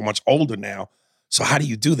he's so much older now. So how do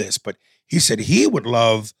you do this? But he said he would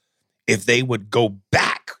love if they would go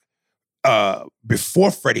back before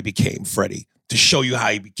Freddy became Freddy to show you how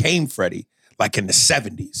he became Freddy, like in the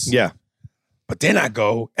 70s. yeah. But then I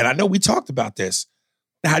go, and I know we talked about this.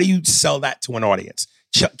 How do you sell that to an audience?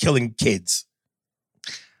 Killing kids.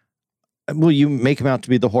 Well, you make him out to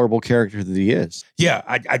be the horrible character that he is. Yeah,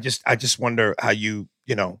 I just wonder how you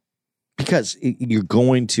know. Because you're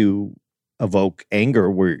going to evoke anger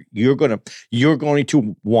where you're going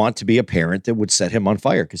to want to be a parent that would set him on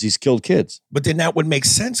fire because he's killed kids. But then that would make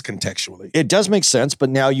sense contextually. It does make sense, but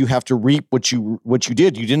now you have to reap what you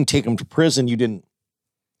did. You didn't take him to prison. You didn't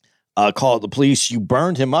call the police. You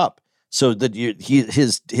burned him up so that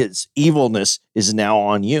his evilness is now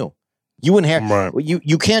on you. You inherit. Right.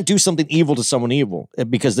 You can't do something evil to someone evil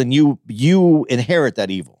because then you inherit that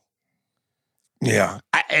evil. Yeah,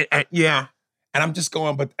 yeah. And I'm just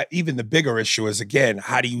going, but even the bigger issue is, again,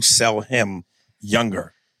 how do you sell him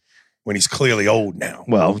younger when he's clearly old now?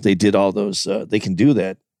 Well, they did all those. They can do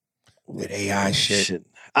that With AI shit.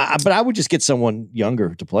 But I would just get someone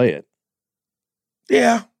younger to play it.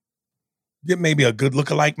 Yeah. Get maybe a good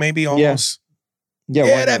lookalike, maybe almost. Yeah,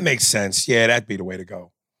 Yeah, why that not? makes sense. Yeah, that'd be the way to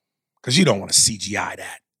go. Because you don't want to CGI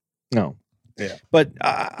that. No. Yeah. But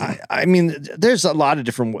I mean, there's a lot of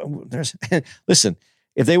different. Listen,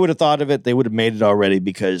 if they would have thought of it, they would have made it already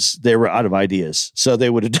because they were out of ideas. So they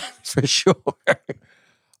would have done it for sure.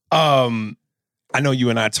 I know you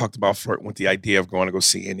and I talked about flirting with the idea of going to go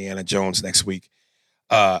see Indiana Jones next week.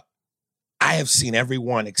 I have seen every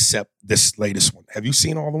one except this latest one. Have you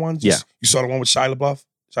seen all the ones? Yeah. You saw the one with Shia LaBeouf?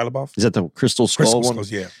 Shia LaBeouf? Is that the Crystal Skull one?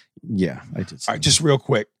 Yeah. Yeah, I did. All right, just real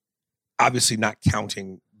quick. Obviously not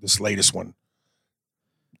counting this latest one.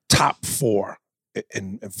 Top 4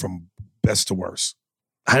 and from best to worst.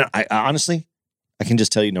 I honestly, I can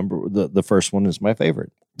just tell you the first one is my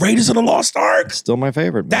favorite. Raiders of the Lost Ark. It's still my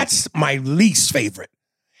favorite. Man. That's my least favorite.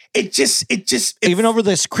 It Even over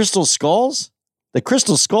this Crystal Skulls? The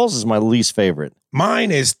Crystal Skulls is my least favorite.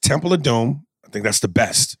 Mine is Temple of Doom. I think that's the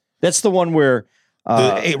best. That's the one where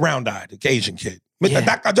The round-eyed, the Asian kid. With the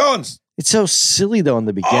Dr. Jones. it's so silly though in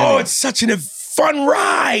the beginning. Oh, it's such a fun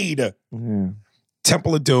ride. Yeah.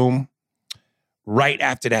 Temple of Doom. Right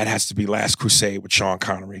after that has to be Last Crusade with Sean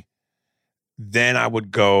Connery. Then I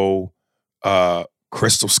would go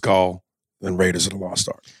Crystal Skull, then Raiders of the Lost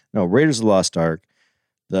Ark. No, Raiders of the Lost Ark,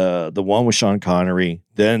 the one with Sean Connery,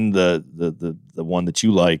 then the one that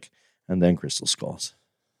you like, and then Crystal Skulls.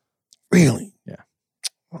 Really? Yeah.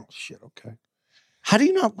 Oh shit. Okay. How do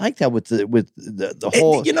you not like that with the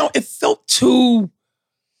whole? It felt too.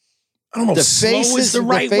 I don't know. The Slow face is is- the the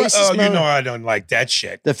right face word. is Oh, you melting. know I don't like that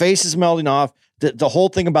shit. The face is melting off. The whole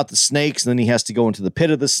thing about the snakes, and then he has to go into the pit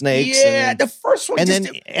of the snakes. Yeah, and the first one. then,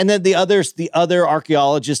 just, and then the other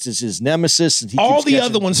archaeologist is his nemesis, and he all keeps the catching-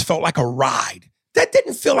 other ones felt like a ride. That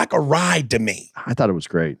didn't feel like a ride to me. I thought it was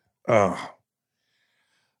great.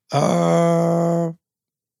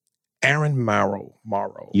 Aaron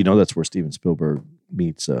Morrow. You know, that's where Steven Spielberg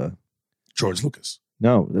meets. George Lucas.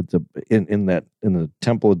 No, in the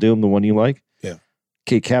Temple of Doom, the one you like. Yeah.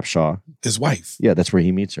 Kate Capshaw. His wife. Yeah, that's where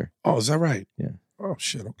he meets her. Oh, is that right? Yeah. Oh,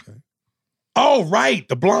 shit. Okay. Oh, right.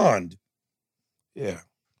 The blonde. Yeah.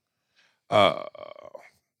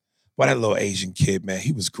 Well, that little Asian kid, man,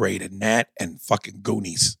 he was great in that and fucking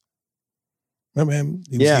Goonies. Remember him?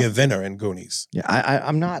 He was Yeah. the inventor in Goonies. Yeah,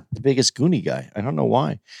 I'm not the biggest Goonie guy. I don't know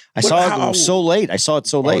why. I But saw how- it so late. I saw it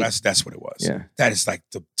so Oh, late. that's what it was. Yeah. That is like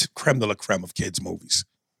the creme de la creme of kids' movies.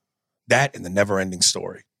 That and the Never Ending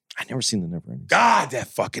Story. I never seen the Never Ending. God, that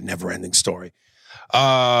fucking Never Ending Story.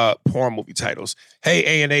 Porn movie titles.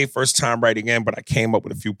 Hey, A&A, first time writing in, but I came up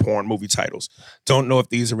with a few porn movie titles. Don't know if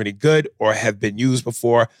these are any good or have been used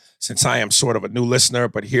before, since I am sort of a new listener,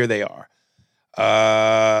 but here they are.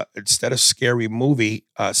 Instead of Scary Movie,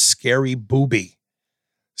 Scary Booby,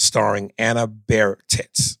 starring Anna Bear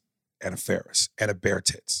Tits. Anna Faris. Anna Bear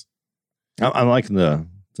Tits, I'm liking the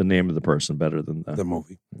name of the person better than the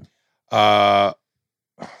movie.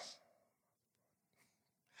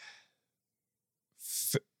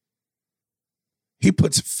 He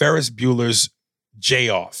puts Ferris Bueller's J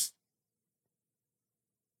off.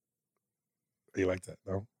 You like that,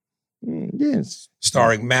 no? Yes.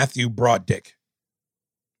 Starring Matthew Broddick.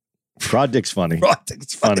 Broad Dick's funny.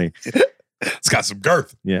 Broddick's Funny. It's got some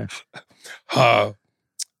girth. Yeah. The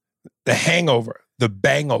Hangover, The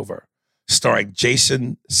Bangover, starring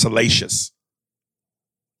Jason Salacious.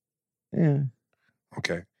 Yeah.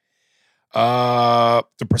 Okay.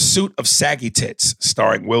 The Pursuit of Saggy Tits,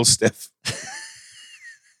 starring Will Stiff.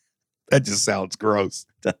 That just sounds gross.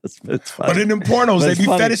 It's funny. But in them pornos, But they it's be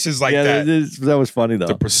funny. fetishes like Yeah, that. that was funny though.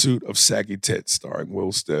 The Pursuit of Saggy Tits, starring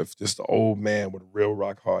Will Stiff. Just an old man with a real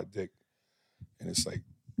rock hard dick. And it's like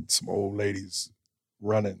some old ladies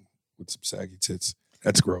running with some saggy tits.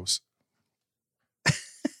 That's gross.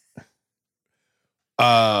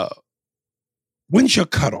 When's your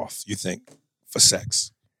cutoff, you think, for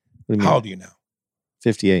sex? What do you mean? How old are you now?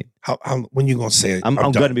 58. How when you gonna say I'm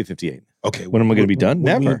done? going to be 58. Okay. When am I gonna be done?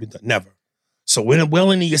 when you Never. be done? Never. So when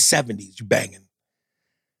well into your 70s, you banging.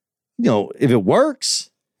 You know, if it works,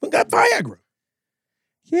 We got Viagra.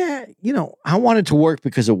 yeah, I want it to work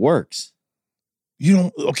because it works. You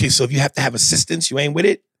don't okay, so if you have to have assistance, you ain't with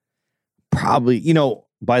it? Probably,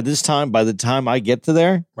 by the time I get to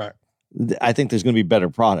there, Right. I think there's going to be better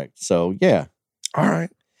product. So, yeah. All right.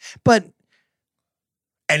 But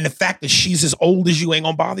And the fact that she's as old as you ain't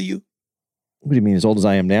gonna bother you? what do you mean, as old as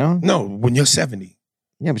I am now? No, when you're 70.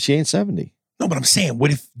 Yeah, but she ain't 70. No, but I'm saying,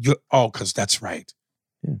 what if you're because that's right.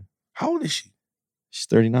 Yeah. How old is she? She's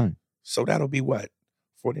 39. So that'll be what?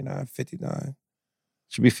 49, 59?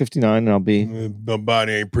 She'll be 59 and I'll be. My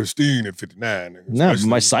body ain't pristine at 59. No, especially-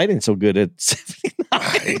 my sight ain't so good at 79.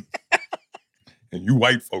 Right. And you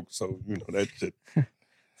white folks, so you know that shit.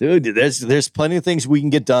 Dude, there's plenty of things we can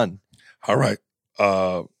get done. All right.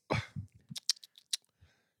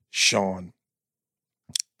 Sean.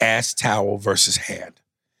 Ass towel versus hand.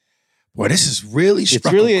 Boy, this is really It's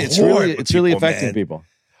struck really, a chord with it's really people, affecting man. people.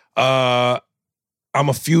 I'm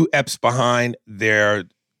a few eps behind. There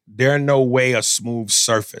no way a smooth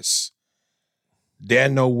surface. There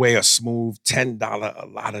no way a smooth $10 a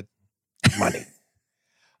lot of money.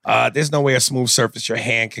 There's no way a smooth surface your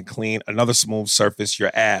hand can clean another smooth surface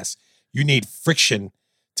your ass. You need friction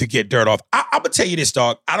to get dirt off. I'm gonna tell you this,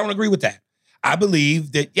 dog. I don't agree with that. I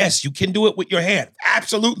believe that yes, you can do it with your hand.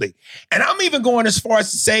 Absolutely. And I'm even going as far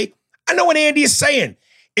as to say, I know what Andy is saying.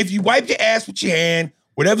 If you wipe your ass with your hand,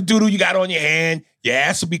 whatever doodle you got on your hand, your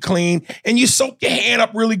ass will be clean. And you soak your hand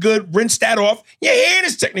up really good, rinse that off. Your hand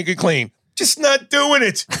is technically clean. Just not doing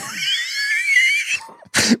it.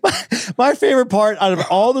 My favorite part out of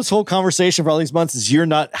all this whole conversation for all these months is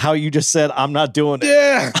how you just said, I'm not doing it.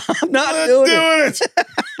 Yeah. I'm not doing it.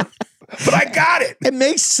 But I got it. It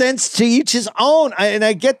makes sense to each his own. And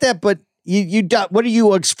I get that, but what are you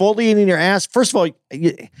exfoliating your ass? First of all,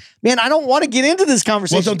 man, I don't want to get into this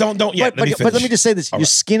conversation. Well, don't yet. But let me just say this. All Your right.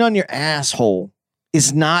 skin on your asshole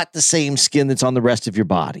is not the same skin that's on the rest of your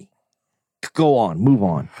body. Go on, move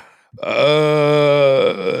on.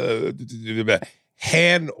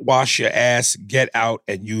 Hand wash your ass, get out,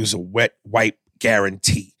 and use a wet wipe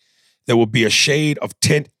guarantee. There will be a shade of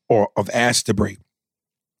tint or of ass debris.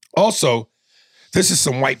 Also, This is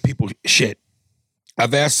some white people shit.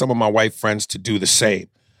 I've asked some of my white friends to do the same.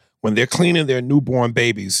 When they're cleaning their newborn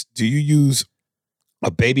babies, do you use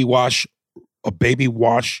a baby wash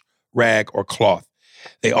rag or cloth?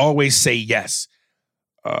 They always say yes.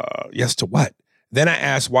 Yes to what? Then I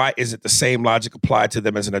ask, why is it the same logic applied to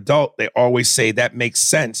them as an adult? They always say that makes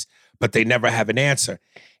sense, but they never have an answer.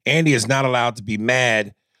 Andy is not allowed to be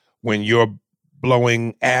mad when you're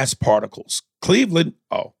blowing ass particles. Cleveland,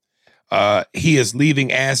 he is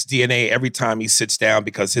leaving ass DNA every time he sits down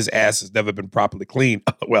because his ass has never been properly cleaned.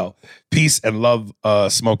 Well, peace and love,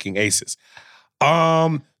 smoking aces.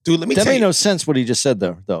 Dude, let me That tell made you. no sense what he just said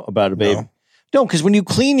though about a baby. No. No, because when you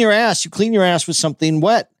clean your ass with something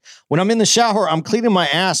wet. When I'm in the shower, I'm cleaning my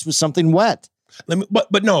ass with something wet.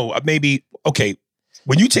 But no, maybe, okay,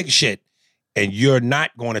 when you take a shit and you're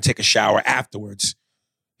not going to take a shower afterwards,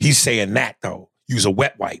 he's saying that though. Use a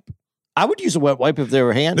wet wipe. I would use a wet wipe if they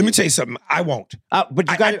were handy. Let me tell you something. I won't. But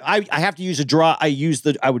you got. I have to use a dry.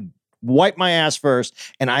 I would wipe my ass first,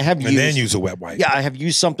 and I have And then use a wet wipe. Yeah, I have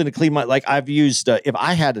used something to clean my. Like I've used. If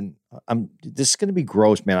I had this is going to be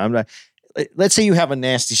gross, man. I'm not. Let's say you have a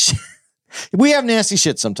nasty shit. We have nasty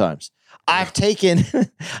shit sometimes. I've taken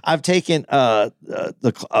the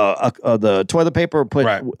toilet paper,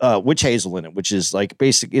 put witch hazel in it, which is like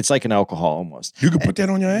basic. It's like an alcohol almost. You can put that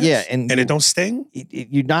on your ass. Yeah, and it don't sting.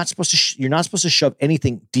 You're not supposed to. You're not supposed to shove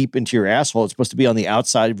anything deep into your asshole. It's supposed to be on the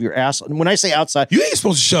outside of your asshole. And when I say outside, You ain't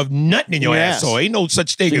supposed to shove nothing in your asshole. Ain't no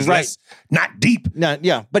such thing as right. not deep. no,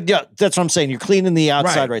 yeah, but yeah, that's what I'm saying. You're cleaning the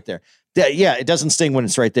outside right there. Yeah, it doesn't sting when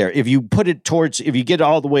it's right there. If you put it if you get it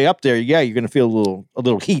all the way up there, yeah, you're going to feel a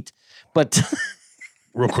little heat. But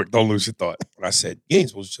Real quick, don't lose your thought. When I said you ain't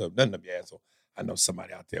supposed to shove nothing up your asshole, I know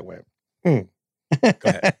somebody out there went, Go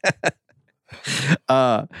ahead.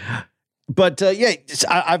 Yeah,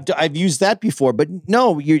 I've used that before. But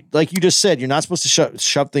no, you like you just said, you're not supposed to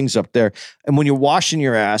shove things up there. And when you're washing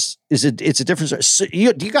your ass, it's a different. So do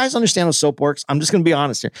you guys understand how soap works? I'm just going to be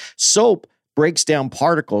honest here. Soap breaks down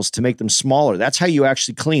particles to make them smaller. That's how you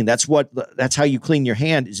actually clean. That's how you clean your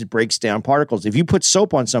hand, is it breaks down particles. If you put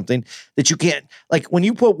soap on something that you can't, like when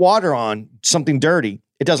you put water on something dirty,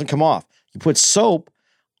 it doesn't come off. You put soap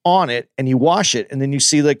on it and you wash it and then you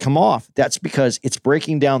see that come off. That's because it's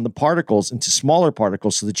breaking down the particles into smaller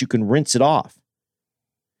particles so that you can rinse it off.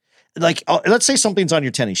 Like, let's say something's on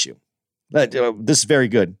your tennis shoe. This is very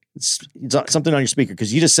good. It's something on your speaker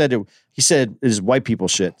because you just said he said it is white people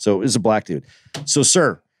shit. So it is a black dude. So,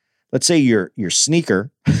 sir, let's say your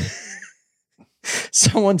sneaker,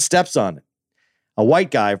 someone steps on it. A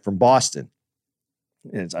white guy from Boston.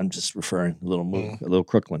 I'm just referring a little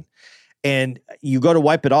Crooklyn. And you go to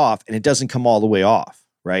wipe it off and it doesn't come all the way off,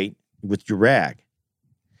 right? With your rag.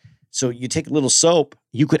 So you take a little soap,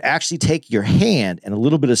 you could actually take your hand and a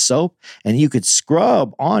little bit of soap and you could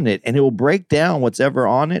scrub on it and it will break down what's ever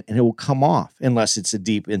on it and it will come off unless it's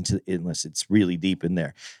really deep in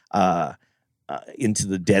there, into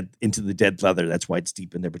the dead leather. That's why it's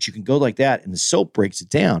deep in there. But you can go like that and the soap breaks it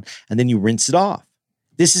down and then you rinse it off.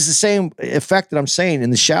 This is the same effect that I'm saying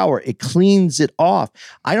in the shower. It cleans it off.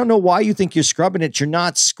 I don't know why you think you're scrubbing it. You're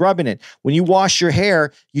not scrubbing it. When you wash your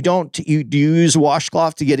hair, do you use a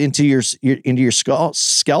washcloth to get into your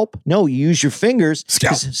scalp? No, you use your fingers.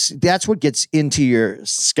 Scalp. That's what gets into your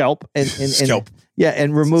scalp and Scalp.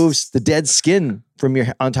 and removes the dead skin from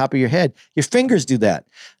on top of your head. Your fingers do that.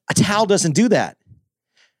 A towel doesn't do that.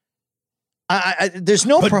 There's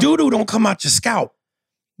no. But doo-doo don't come out your scalp.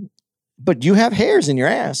 But you have hairs in your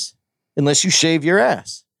ass unless you shave your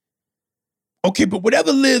ass. Okay, but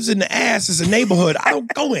whatever lives in the ass is a neighborhood. I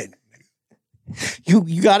don't go in.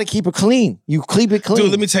 You got to keep it clean. You keep it clean.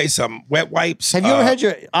 Dude, let me tell you something. Wet wipes. Have you ever had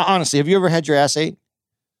your honestly? Have you ever had your ass ate?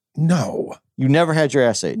 No. You never had your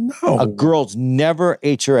ass ate. No. A girl's never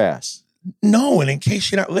ate your ass. No, and in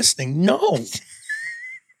case you're not listening, no.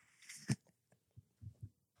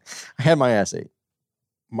 I had my ass ate.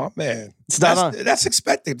 My man. It's not on. That's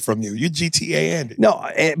expected from you. You GTA Andy. No,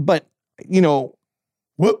 but you know.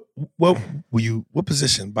 What were you? What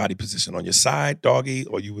position? Body position? On your side, doggy,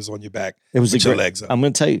 or you was on your back? It was with your legs up. I'm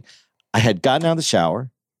going to tell you. I had gotten out of the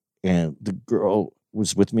shower, and the girl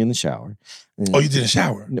was with me in the shower. Oh, you did a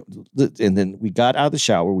shower? No, and then we got out of the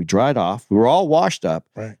shower. We dried off. We were all washed up.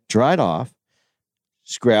 Right. Dried off.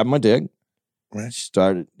 She grabbed my dick. Right.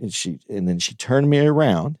 And then she turned me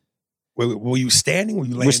around. Were you standing? Were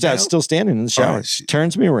you laying down? Still standing in the shower. Right, she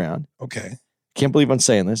turns me around. Okay. Can't believe I'm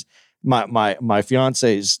saying this. My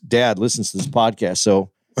fiance's dad listens to this podcast. So,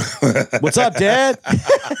 what's up, Dad?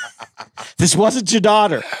 This wasn't your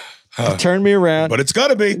daughter. Turned me around. But it's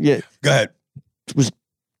gotta be. Yeah. Go ahead.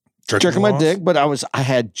 jerking you my off? dick, but I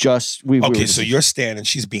had just we Okay, were so you're standing,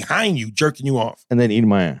 she's behind you, jerking you off. and then eating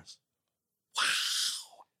my ass.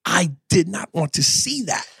 I did not want to see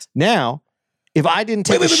that. Now, if I didn't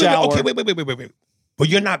take a shower, Okay, wait. But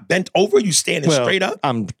you're not bent over, you standing straight up?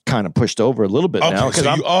 I'm kind of pushed over a little bit now because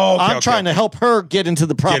so I'm trying to help her get into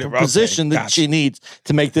the proper position that she needs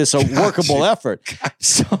to make this a workable effort.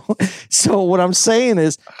 So what I'm saying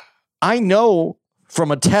is, I know from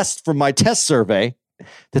my test survey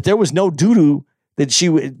that there was no doo-doo that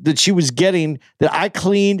she was getting, that I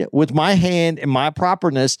cleaned with my hand and my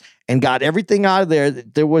properness and got everything out of there.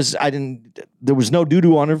 There was no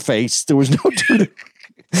doo-doo on her face. There was no doo-doo.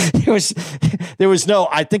 There was no,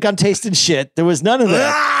 I think I'm tasting shit. There was none of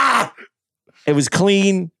that. It was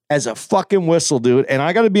clean as a fucking whistle, dude. And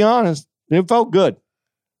I got to be honest, it felt good.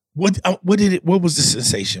 What was the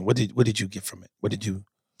sensation? What did you get from it? What did you?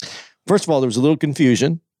 First of all, there was a little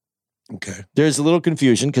confusion. Okay. There's a little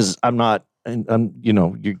confusion because you're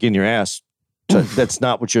getting your ass. That's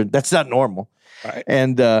not normal. Right.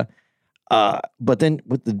 And, but then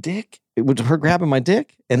with the dick, with her grabbing my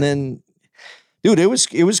dick, and then, dude, it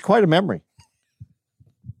was quite a memory.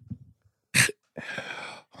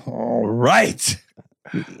 All right.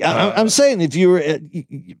 I'm saying if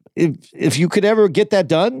you could ever get that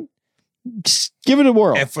done, just give it a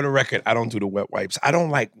whirl. And for the record, I don't do the wet wipes. I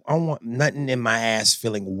don't want nothing in my ass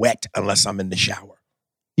feeling wet unless I'm in the shower.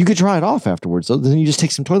 You could dry it off afterwards. So then you just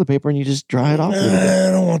take some toilet paper and you just dry it off.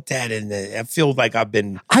 I don't want that in there. I feel like I've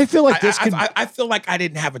been. I feel like I feel like I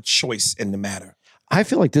didn't have a choice in the matter. I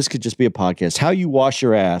feel like this could just be a podcast. How you wash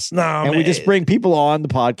your ass. We just bring people on the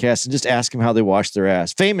podcast and just ask them how they wash their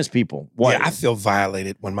ass. Famous people. Yeah, I feel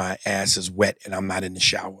violated when my ass is wet and I'm not in the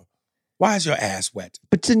shower. Why is your ass wet?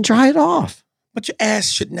 But then dry it off. But your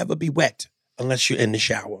ass should never be wet unless you're in the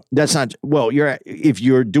shower. That's not, if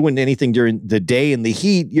you're doing anything during the day in the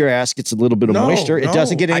heat, your ass gets a little bit of moisture. It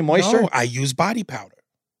doesn't get any moisture? No, I use body powder.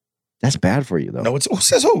 That's bad for you, though. No,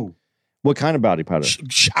 says who? What kind of body powder?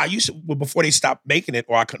 I used to, before they stopped making it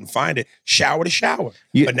or I couldn't find it, shower to shower.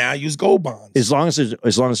 But now I use Gold Bonds. As long as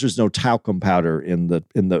there's no talcum powder in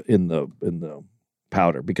the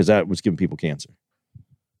powder, because that was giving people cancer.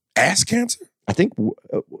 Ass cancer? I think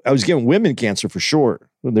I was giving women cancer for sure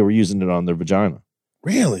when they were using it on their vagina.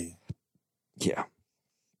 Really? Yeah.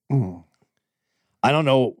 I don't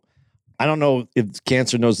know if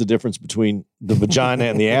cancer knows the difference between the vagina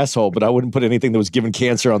and the asshole, but I wouldn't put anything that was giving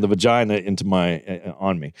cancer on the vagina into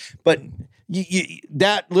on me. But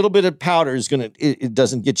that little bit of powder is it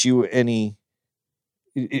doesn't get you any.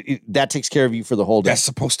 That takes care of you for the whole day.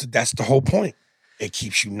 That's the whole point. It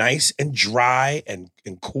keeps you nice and dry and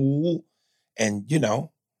cool, and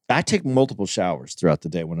I take multiple showers throughout the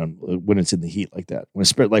day when it's in the heat like that.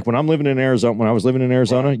 When I'm living in Arizona, when I was living in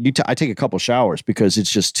Arizona, I take a couple showers because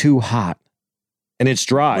it's just too hot and it's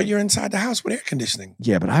dry. But you're inside the house with air conditioning.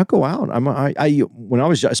 Yeah, but I go out.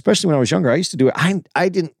 Especially when I was younger, I used to do it.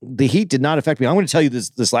 The heat did not affect me. I'm going to tell you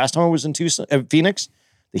this last time I was in Phoenix,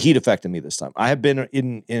 the heat affected me this time. I have been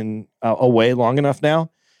in away long enough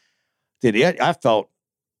now that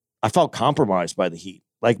I felt compromised by the heat.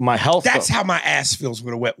 Like my health. That's how my ass feels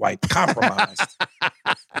with a wet wipe. Compromised.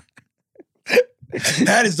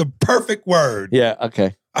 That is the perfect word. Yeah.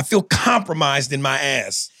 Okay. I feel compromised in my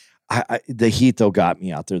ass. The heat though got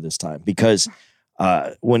me out there this time because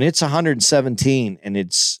when it's 117 and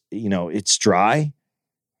it's dry,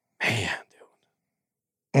 man,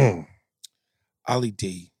 dude. Ali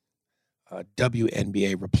D,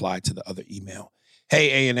 WNBA replied to the other email.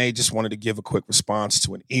 Hey, A&A, just wanted to give a quick response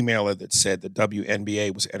to an emailer that said the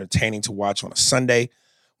WNBA was entertaining to watch on a Sunday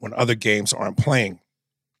when other games aren't playing.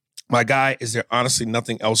 My guy, is there honestly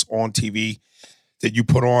nothing else on TV that you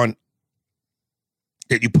put on?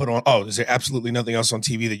 Oh, is there absolutely nothing else on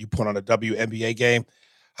TV that you put on a WNBA game?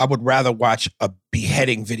 I would rather watch a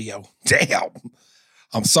beheading video. Damn.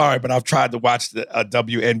 I'm sorry, but I've tried to watch a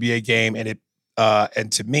WNBA game, and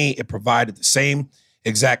to me, it provided the same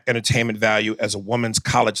exact entertainment value as a woman's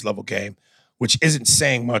college level game, which isn't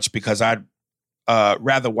saying much because I'd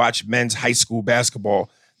rather watch men's high school basketball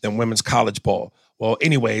than women's college ball. Well,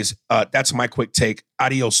 anyways, that's my quick take.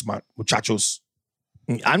 Adios, muchachos.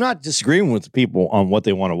 I'm not disagreeing with people on what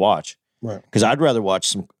they want to watch. Right. Because I'd rather watch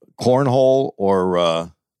some cornhole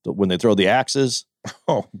or when they throw the axes.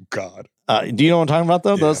 Oh, God. Do you know what I'm talking about,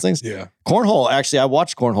 though? Yeah, those things? Yeah. Cornhole, actually, I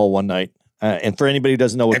watched cornhole one night. And for anybody who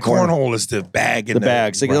doesn't know what cornhole is, the bag in the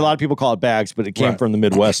bags. Like, a lot of people call it bags, but it came from the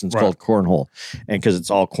Midwest and it's called cornhole. And because it's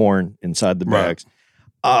all corn inside the bags.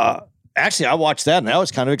 Actually, I watched that, and that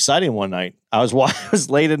was kind of exciting one night. It was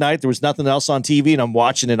late at night. There was nothing else on TV, and I'm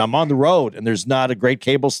watching it. I'm on the road, and there's not a great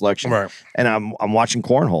cable selection. Right. And I'm watching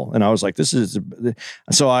cornhole, and I was like, "This is."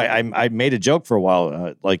 So I made a joke for a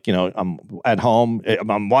while, I'm at home,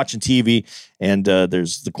 I'm watching TV, and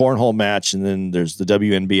there's the cornhole match, and then there's the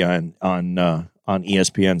WNBA on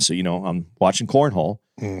ESPN. So I'm watching cornhole,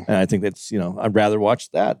 and I think that's I'd rather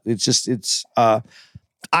watch that.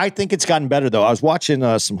 I think it's gotten better, though. I was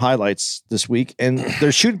watching some highlights this week, and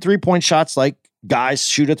they're shooting 3-point shots like guys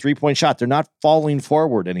shoot a 3-point shot. They're not falling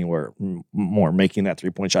forward anywhere more, making that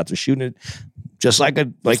 3-point shot. They're shooting it just like a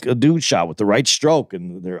dude shot with the right stroke,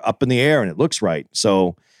 and they're up in the air, and it looks right.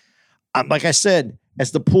 So, like I said,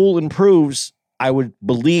 as the pool improves, I would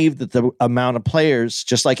believe that the amount of players,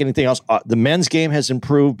 just like anything else, the men's game has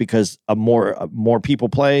improved because more people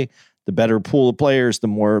play. The better pool of players, the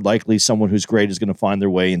more likely someone who's great is going to find their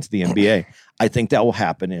way into the NBA. I think that will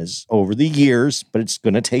happen over the years, but it's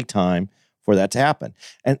going to take time for that to happen.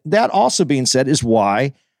 And that also being said is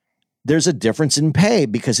why there's a difference in pay,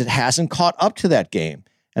 because it hasn't caught up to that game.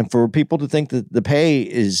 And for people to think that the pay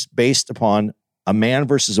is based upon a man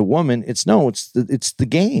versus a woman, it's the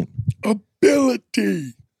game.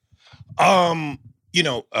 Ability.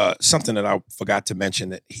 Something that I forgot to mention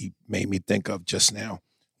that he made me think of just now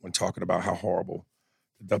when talking about how horrible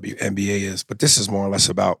the WNBA is. But this is more or less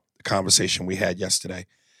about the conversation we had yesterday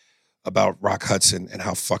about Rock Hudson and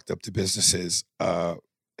how fucked up the business is. And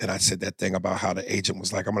I said that thing about how the agent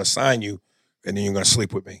was like, I'm going to sign you and then you're going to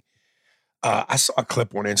sleep with me. I saw a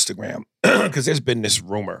clip on Instagram because there's been this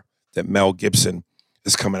rumor that Mel Gibson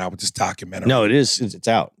is coming out with this documentary. No, it is. It's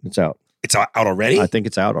out. It's out. It's out already? I think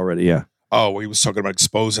it's out already, yeah. Oh, where he was talking about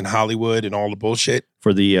exposing Hollywood and all the bullshit?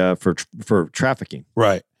 For the for trafficking.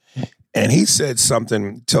 Right. And he said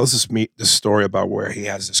something, tells us this story about where he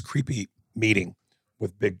has this creepy meeting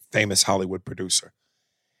with big famous Hollywood producer.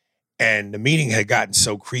 And the meeting had gotten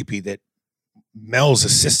so creepy that Mel's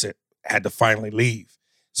assistant had to finally leave.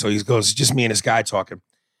 So he goes, it's just me and this guy talking.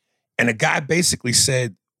 And the guy basically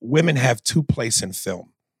said, women have two places in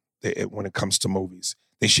film when it comes to movies.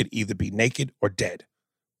 They should either be naked or dead,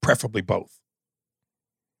 preferably both.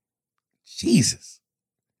 Jesus.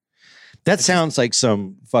 That sounds like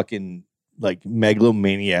some fucking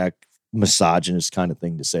megalomaniac, misogynist kind of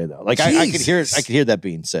thing to say, though. I could hear that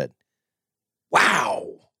being said. Wow.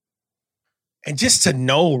 And just to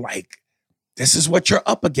know, this is what you're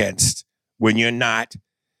up against when you're not.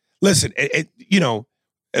 Listen,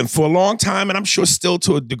 and for a long time, and I'm sure still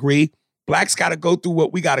to a degree, blacks got to go through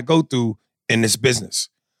what we got to go through in this business.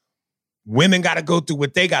 Women got to go through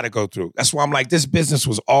what they got to go through. That's why I'm like, this business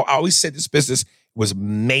I always said this business was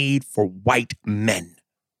made for white men.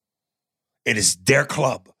 It is their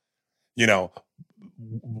club.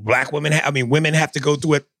 Black women, women have to go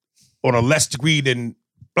through it on a less degree than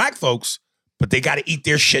black folks, but they got to eat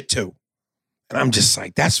their shit too. And I'm just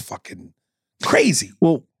like, that's fucking crazy.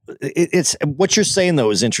 Well, it's what you're saying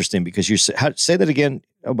though is interesting because say that again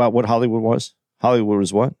about what Hollywood was. Hollywood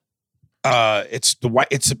was what? It's the white.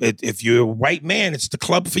 If you're a white man, it's the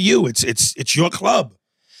club for you. It's your club.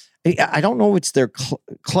 I don't know if it's their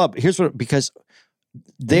club. Here's because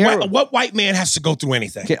what white man has to go through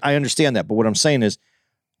anything? Okay, I understand that, but what I'm saying is,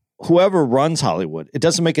 whoever runs Hollywood, it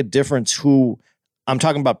doesn't make a difference who. I'm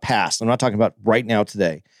talking about past. I'm not talking about right now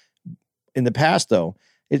today. In the past, though,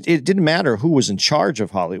 it didn't matter who was in charge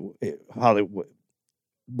of Hollywood.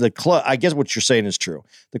 The club, I guess what you're saying is true.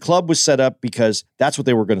 The club was set up because that's what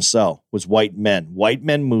they were going to sell was white men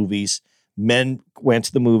movies. Men went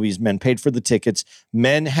to the movies. Men paid for the tickets.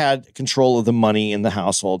 Men had control of the money in the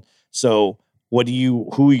household. So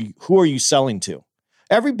who are you selling to?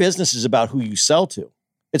 Every business is about who you sell to.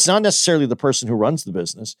 It's not necessarily the person who runs the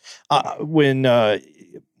business.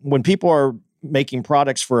 When people are making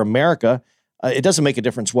products for America, it doesn't make a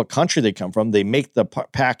difference what country they come from. They make the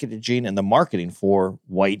packaging and the marketing for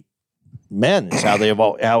white men. It's how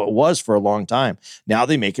how it was for a long time. Now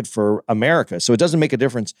they make it for America. So it doesn't make a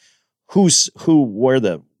difference who's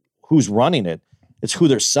running it. It's who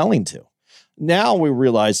they're selling to. Now we're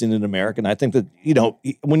realizing in America, and I think that,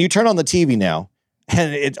 when you turn on the TV now,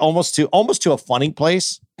 and it's almost to a funny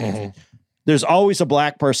place, there's always a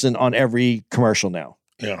black person on every commercial now.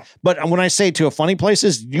 Yeah. But when I say to a funny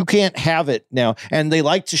places, you can't have it now. And they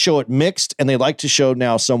like to show it mixed, and they like to show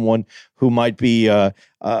now someone who might be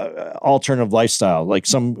alternative lifestyle, like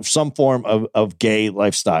some form of gay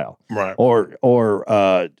lifestyle. Right. Or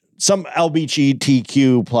some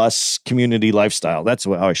LGBTQ plus community lifestyle. That's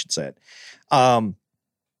how I should say it.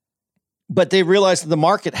 But they realized that the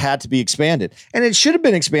market had to be expanded. And it should have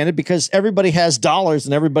been expanded because everybody has dollars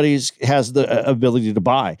and everybody has the ability to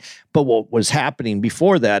buy. But what was happening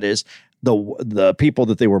before that is the people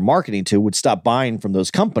that they were marketing to would stop buying from those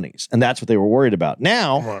companies. And that's what they were worried about.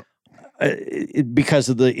 Now, because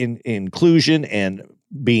of the inclusion and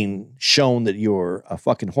being shown that you're a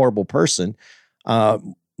fucking horrible person,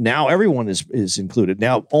 now everyone is included.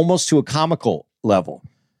 Now, almost to a comical level,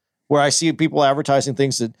 where I see people advertising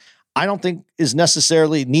things that I don't think is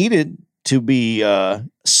necessarily needed to be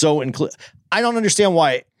so inclusive. I don't understand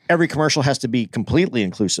why every commercial has to be completely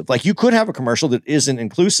inclusive. Like, you could have a commercial that isn't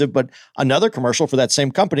inclusive, but another commercial for that same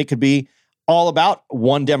company could be all about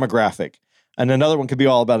one demographic, and another one could be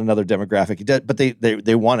all about another demographic. But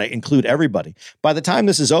they want to include everybody. By the time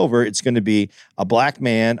this is over, it's going to be a black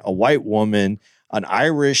man, a white woman, an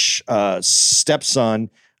Irish stepson,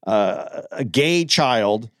 a gay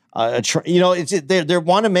child. They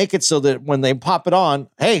want to make it so that when they pop it on,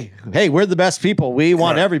 hey, we're the best people. We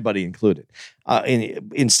want everybody included.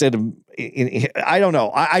 Instead of, I don't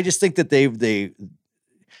know. I just think that they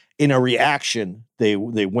in a reaction, they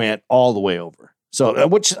went all the way over. So,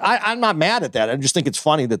 which I'm not mad at that. I just think it's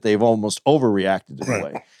funny that they've almost overreacted in a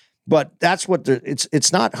way. But that's what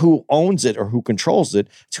it's not who owns it or who controls it.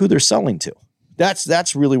 It's who they're selling to.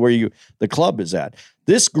 That's really where the club is at.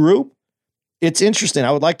 This group. It's interesting.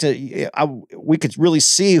 I would like to. We could really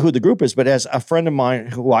see who the group is, but as a friend of mine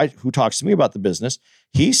who talks to me about the business,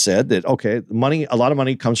 he said that a lot of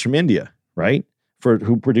money comes from India, right? For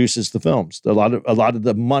who produces the films, a lot of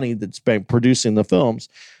the money that's been producing the films.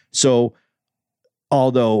 So,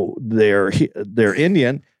 although they're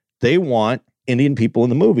Indian, they want Indian people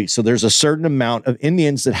in the movie. So there's a certain amount of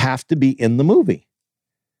Indians that have to be in the movie.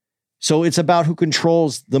 So it's about who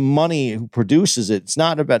controls the money, who produces it. It's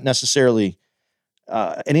not about necessarily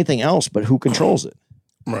anything else, but who controls it.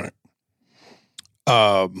 Right.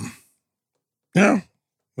 Yeah.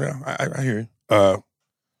 I hear you.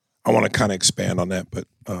 I want to kind of expand on that, but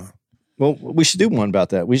well, we should do one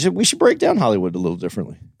about that. We should break down Hollywood a little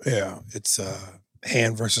differently. Yeah, it's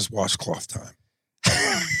hand versus washcloth time.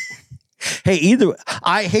 Hey,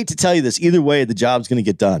 I hate to tell you this, either way, the job's going to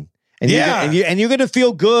get done, and you're going to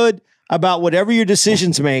feel good about whatever your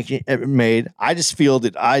decisions made. I just feel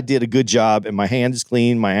that I did a good job, and my hand is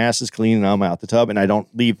clean, my ass is clean, and I'm out the tub, and I don't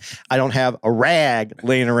have a rag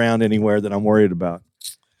laying around anywhere that I'm worried about.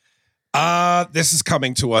 This is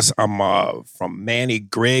coming to us from Manny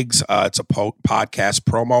Griggs. It's a podcast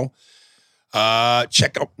promo.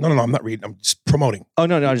 Check out. No, I'm not reading. I'm just promoting. Oh,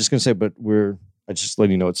 no, I was just going to say, but I just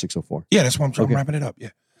letting you know it's 6:04. Yeah, that's why I'm wrapping it up. Yeah.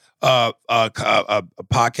 A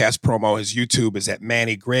podcast promo. His YouTube is at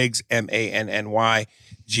Manny Griggs, MANNY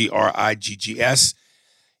GRIGGS.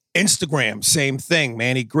 Instagram, same thing,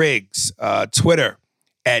 Manny Griggs. Twitter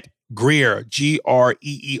at Greer, GREER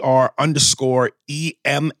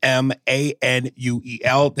 _EMMANUEL.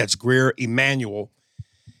 That's Greer Emmanuel.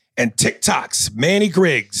 And TikToks, Manny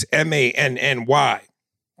Griggs, MANNY.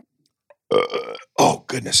 Oh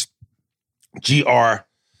goodness, GRIGGS.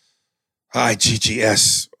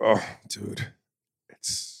 Oh, dude.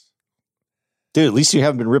 Dude, at least you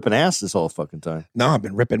haven't been ripping ass this whole fucking time. No, I've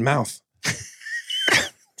been ripping mouth.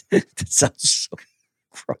 That sounds so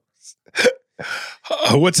gross.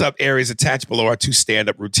 What's up, Aries? Attached below are 2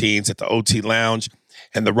 stand-up routines at the OT Lounge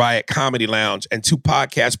and the Riot Comedy Lounge, and 2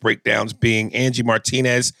 podcast breakdowns being Angie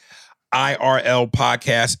Martinez IRL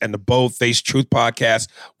podcast and the Bold Face Truth podcast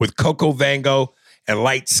with Coco Vango and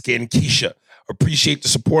Light Skin Keisha. Appreciate the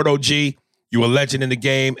support, OG. You a legend in the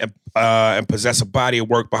game and possess a body of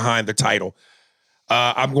work behind the title.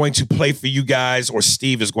 I'm going to play for you guys, or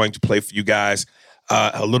Steve is going to play for you guys,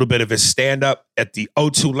 a little bit of his stand-up at the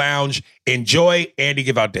O2 Lounge. Enjoy. Andy,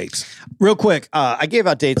 give out dates. Real quick, I gave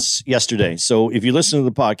out dates yesterday. So if you listen to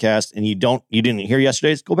the podcast and you didn't hear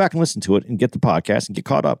yesterday's, go back and listen to it and get the podcast and get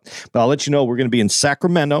caught up. But I'll let you know we're going to be in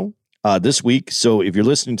Sacramento this week. So if you're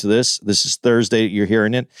listening to this is Thursday, you're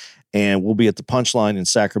hearing it. And we'll be at the Punchline in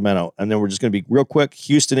Sacramento. And then we're just going to be real quick,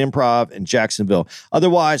 Houston Improv and Jacksonville.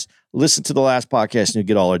 Otherwise, listen to the last podcast and you'll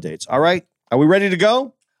get all our dates. All right? Are we ready to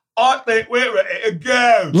go? I think we're ready to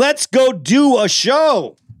go. Let's go do a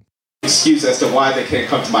show. Excuse as to why they can't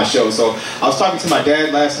come to my show. So I was talking to my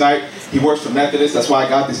dad last night. He works for Methodist. That's why I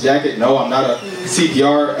got this jacket. No, I'm not a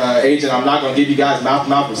CPR agent. I'm not going to give you guys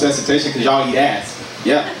mouth-to-mouth resuscitation because y'all eat ass.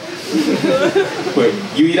 Yeah. Wait,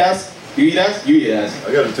 you eat ass? You eat ass? You eat ass.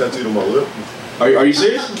 I got a tattoo on my lip. Are you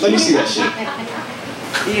serious? Let me see that shit.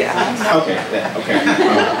 Yeah. Okay,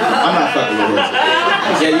 I'm not fucking with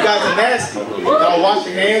hoods. Yeah, you guys are nasty. Y'all wash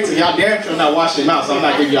your hands and y'all damn sure not wash your mouth, so I'm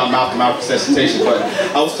not giving y'all mouth-to-mouth resuscitation. But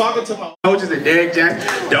I was talking to my coaches at Dag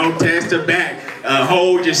Jack. Don't test the back.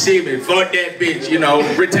 Hold your semen. Fuck that bitch, you know.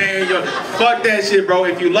 Retain your... Fuck that shit, bro.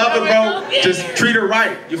 If you love her, bro, just treat her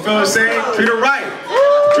right. You feel what I'm saying? Treat her right.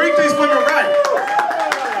 Treat these women right.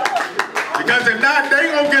 Because if not, they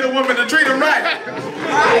ain't gonna get a woman to treat them right.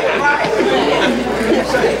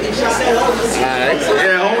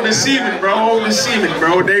 Yeah, hold the semen, bro. Hold the semen,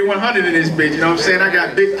 bro. Day 100 in this bitch, you know what I'm saying? I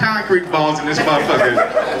got big concrete balls in this motherfucker.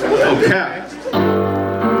 Okay.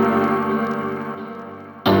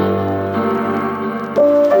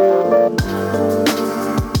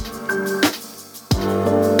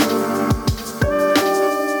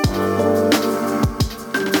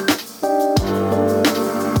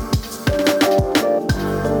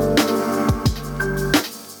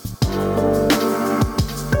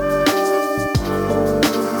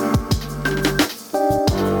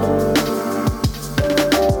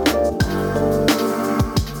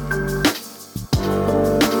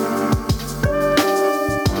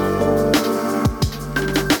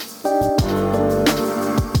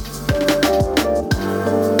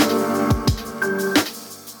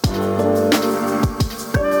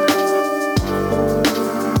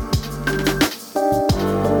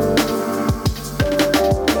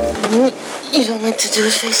 You don't like to do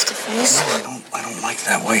it face to face? I don't like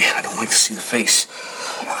that way. I don't like to see the face.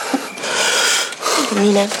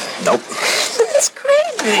 Me never. Nope. That's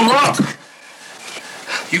crazy. Look!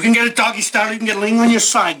 You can get a doggy style, you can get a ling on your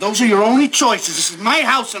side. Those are your only choices. This is my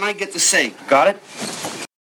house and I get to say. Got it?